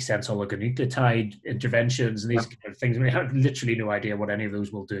antisense oligonucleotide interventions and these kind of things. I mean, I have literally no idea what any of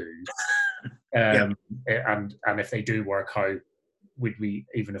those will do. And if they do work, how would we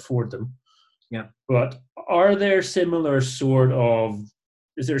even afford them? Yeah. But is there a similar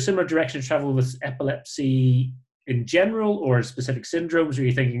direction of travel with epilepsy in general, or specific syndromes, where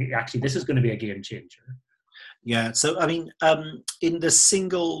you're thinking, actually, this is going to be a game changer? Yeah, so I mean, in the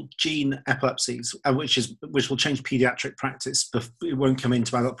single gene epilepsies, which will change pediatric practice, but it won't come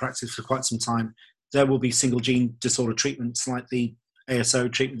into adult practice for quite some time, there will be single gene disorder treatments like the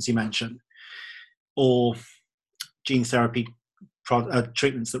ASO treatments you mentioned, or gene therapy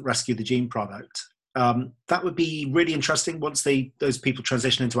treatments that rescue the gene product. That would be really interesting once those people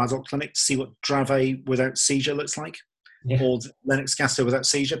transition into adult clinic, to see what Dravet without seizure looks like, or Lennox-Gastaut without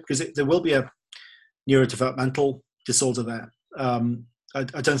seizure, because there will be a neurodevelopmental disorder there. I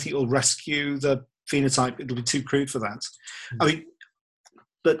don't think it will rescue the phenotype. It'll be too crude for that. I mean,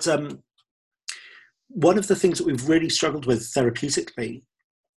 but one of the things that we've really struggled with therapeutically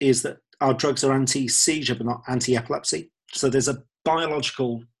is that our drugs are anti-seizure but not anti-epilepsy. So there's a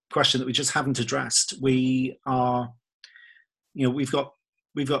biological question that we just haven't addressed. We are, we've got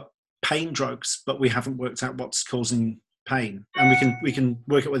pain drugs, but we haven't worked out what's causing pain. And we can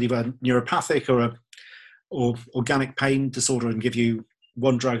work out whether you've a neuropathic or organic pain disorder and give you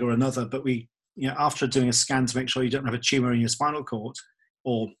one drug or another. But after doing a scan to make sure you don't have a tumor in your spinal cord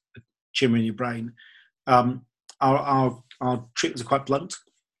or a tumor in your brain, our treatments are quite blunt.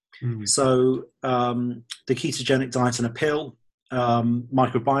 Mm. So the ketogenic diet and a pill,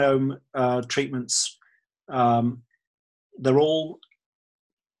 microbiome treatments, they're all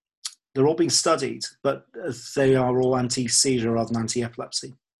being studied, but they are all anti-seizure rather than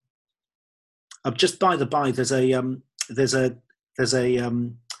anti-epilepsy. Just by the by, there's a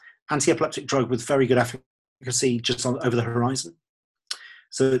anti-epileptic drug with very good efficacy just over the horizon.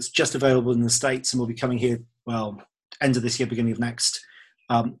 So it's just available in the States and will be coming here, end of this year, beginning of next.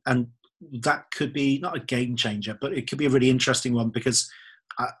 And that could be not a game changer, but it could be a really interesting one, because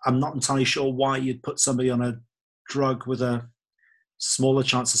I'm not entirely sure why you'd put somebody on a drug with a smaller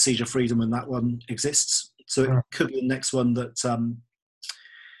chance of seizure freedom when that one exists. So it could be the next one that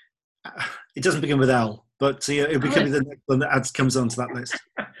it doesn't begin with L, but it could be the next one that comes onto that list.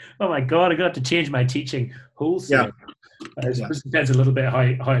 Oh my God, I'm going to have to change my teaching wholesale. It depends a little bit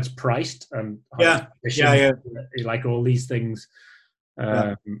how it's priced and like all these things.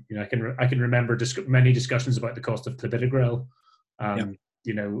 I can remember many discussions about the cost of clopidogrel. How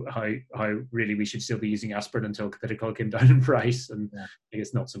really we should still be using aspirin until clopidogrel came down in price, and I think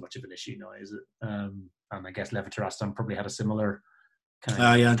it's not so much of an issue now, is it? And I guess levetiracetam probably had a similar kind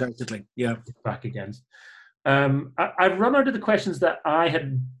of undoubtedly, back against. I've run out of the questions that I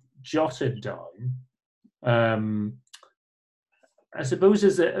had jotted down. I suppose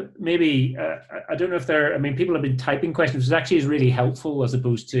is that maybe I don't know if people have been typing questions, which actually is really helpful, as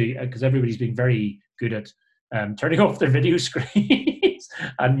opposed to because everybody's been very good at turning off their video screens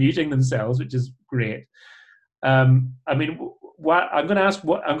and muting themselves, which is great. I'm going to ask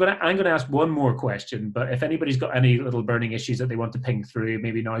one more question, but if anybody's got any little burning issues that they want to ping through,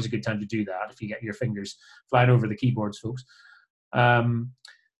 maybe now is a good time to do that. If you get your fingers flying over the keyboards, folks.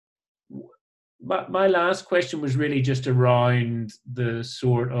 My last question was really just around the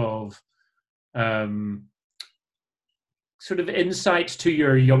sort of insights to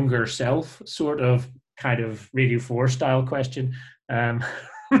your younger self, kind of Radio 4 style question. So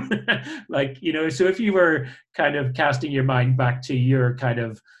if you were kind of casting your mind back to your kind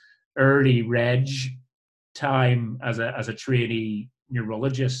of early reg time as a trainee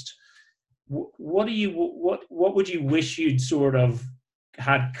neurologist, what would you wish you'd sort of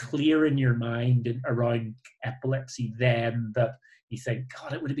had clear in your mind around epilepsy then, that you think,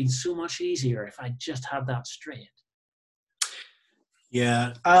 God, it would have been so much easier if I just had that straight?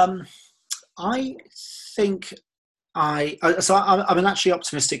 I think I'm an actually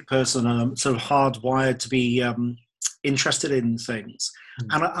optimistic person, and I'm sort of hardwired to be interested in things.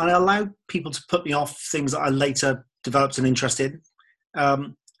 And I allow people to put me off things that I later developed an interest in.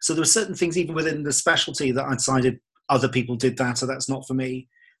 So there were certain things even within the specialty that I decided other people did that, so that's not for me.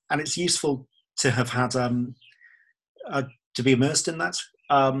 And it's useful to have had to be immersed in that.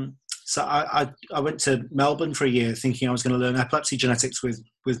 So I went to Melbourne for a year thinking I was going to learn epilepsy genetics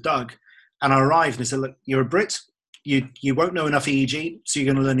with Doug. And I arrived and he said, look, you're a Brit. You won't know enough EEG, so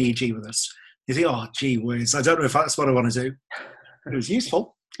you're going to learn EEG with us. You think, oh, gee whiz, I don't know if that's what I want to do. It was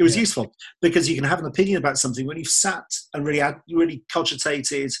useful. It was useful because you can have an opinion about something when you've sat and really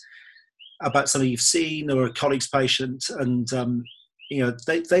cogitated about something you've seen or a colleague's patient, and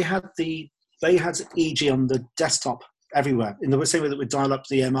they had EEG on the desktop everywhere in the same way that we dial up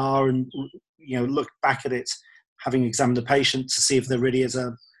the MR and look back at it, having examined a patient to see if there really is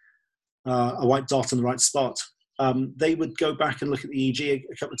a white dot in the right spot. They would go back and look at the EEG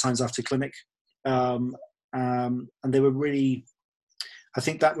a couple of times after clinic, and they were really. I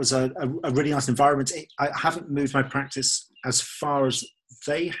think that was a really nice environment. I haven't moved my practice as far as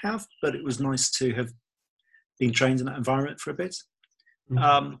they have, but it was nice to have been trained in that environment for a bit.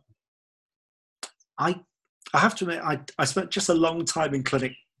 Mm-hmm. I have to admit, I spent just a long time in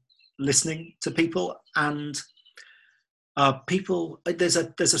clinic listening to people, and there's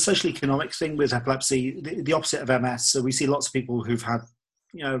a social economic thing with epilepsy, the opposite of MS. So we see lots of people who've had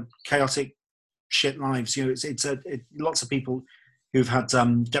chaotic shit lives. It's lots of people who've had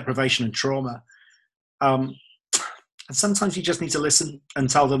deprivation and trauma. And sometimes you just need to listen and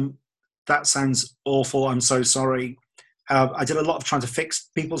tell them, that sounds awful, I'm so sorry. I did a lot of trying to fix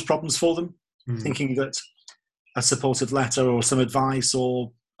people's problems for them, thinking that a supportive letter or some advice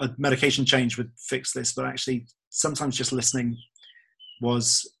or a medication change would fix this, but actually sometimes just listening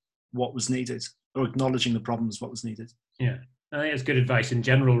was what was needed, or acknowledging the problem was what was needed. Yeah, I think it's good advice in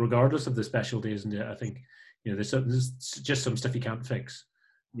general, regardless of the specialty, isn't it? I think there's just some stuff you can't fix.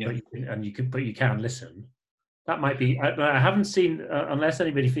 Yeah. but you can listen. That might be. I haven't seen, unless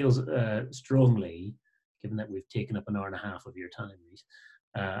anybody feels strongly, given that we've taken up an hour and a half of your time, Rhys,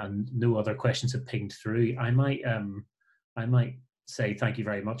 and no other questions have pinged through. I might say thank you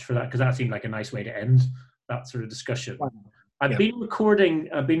very much for that, because that seemed like a nice way to end that sort of discussion. I've been recording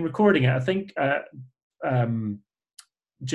it. I think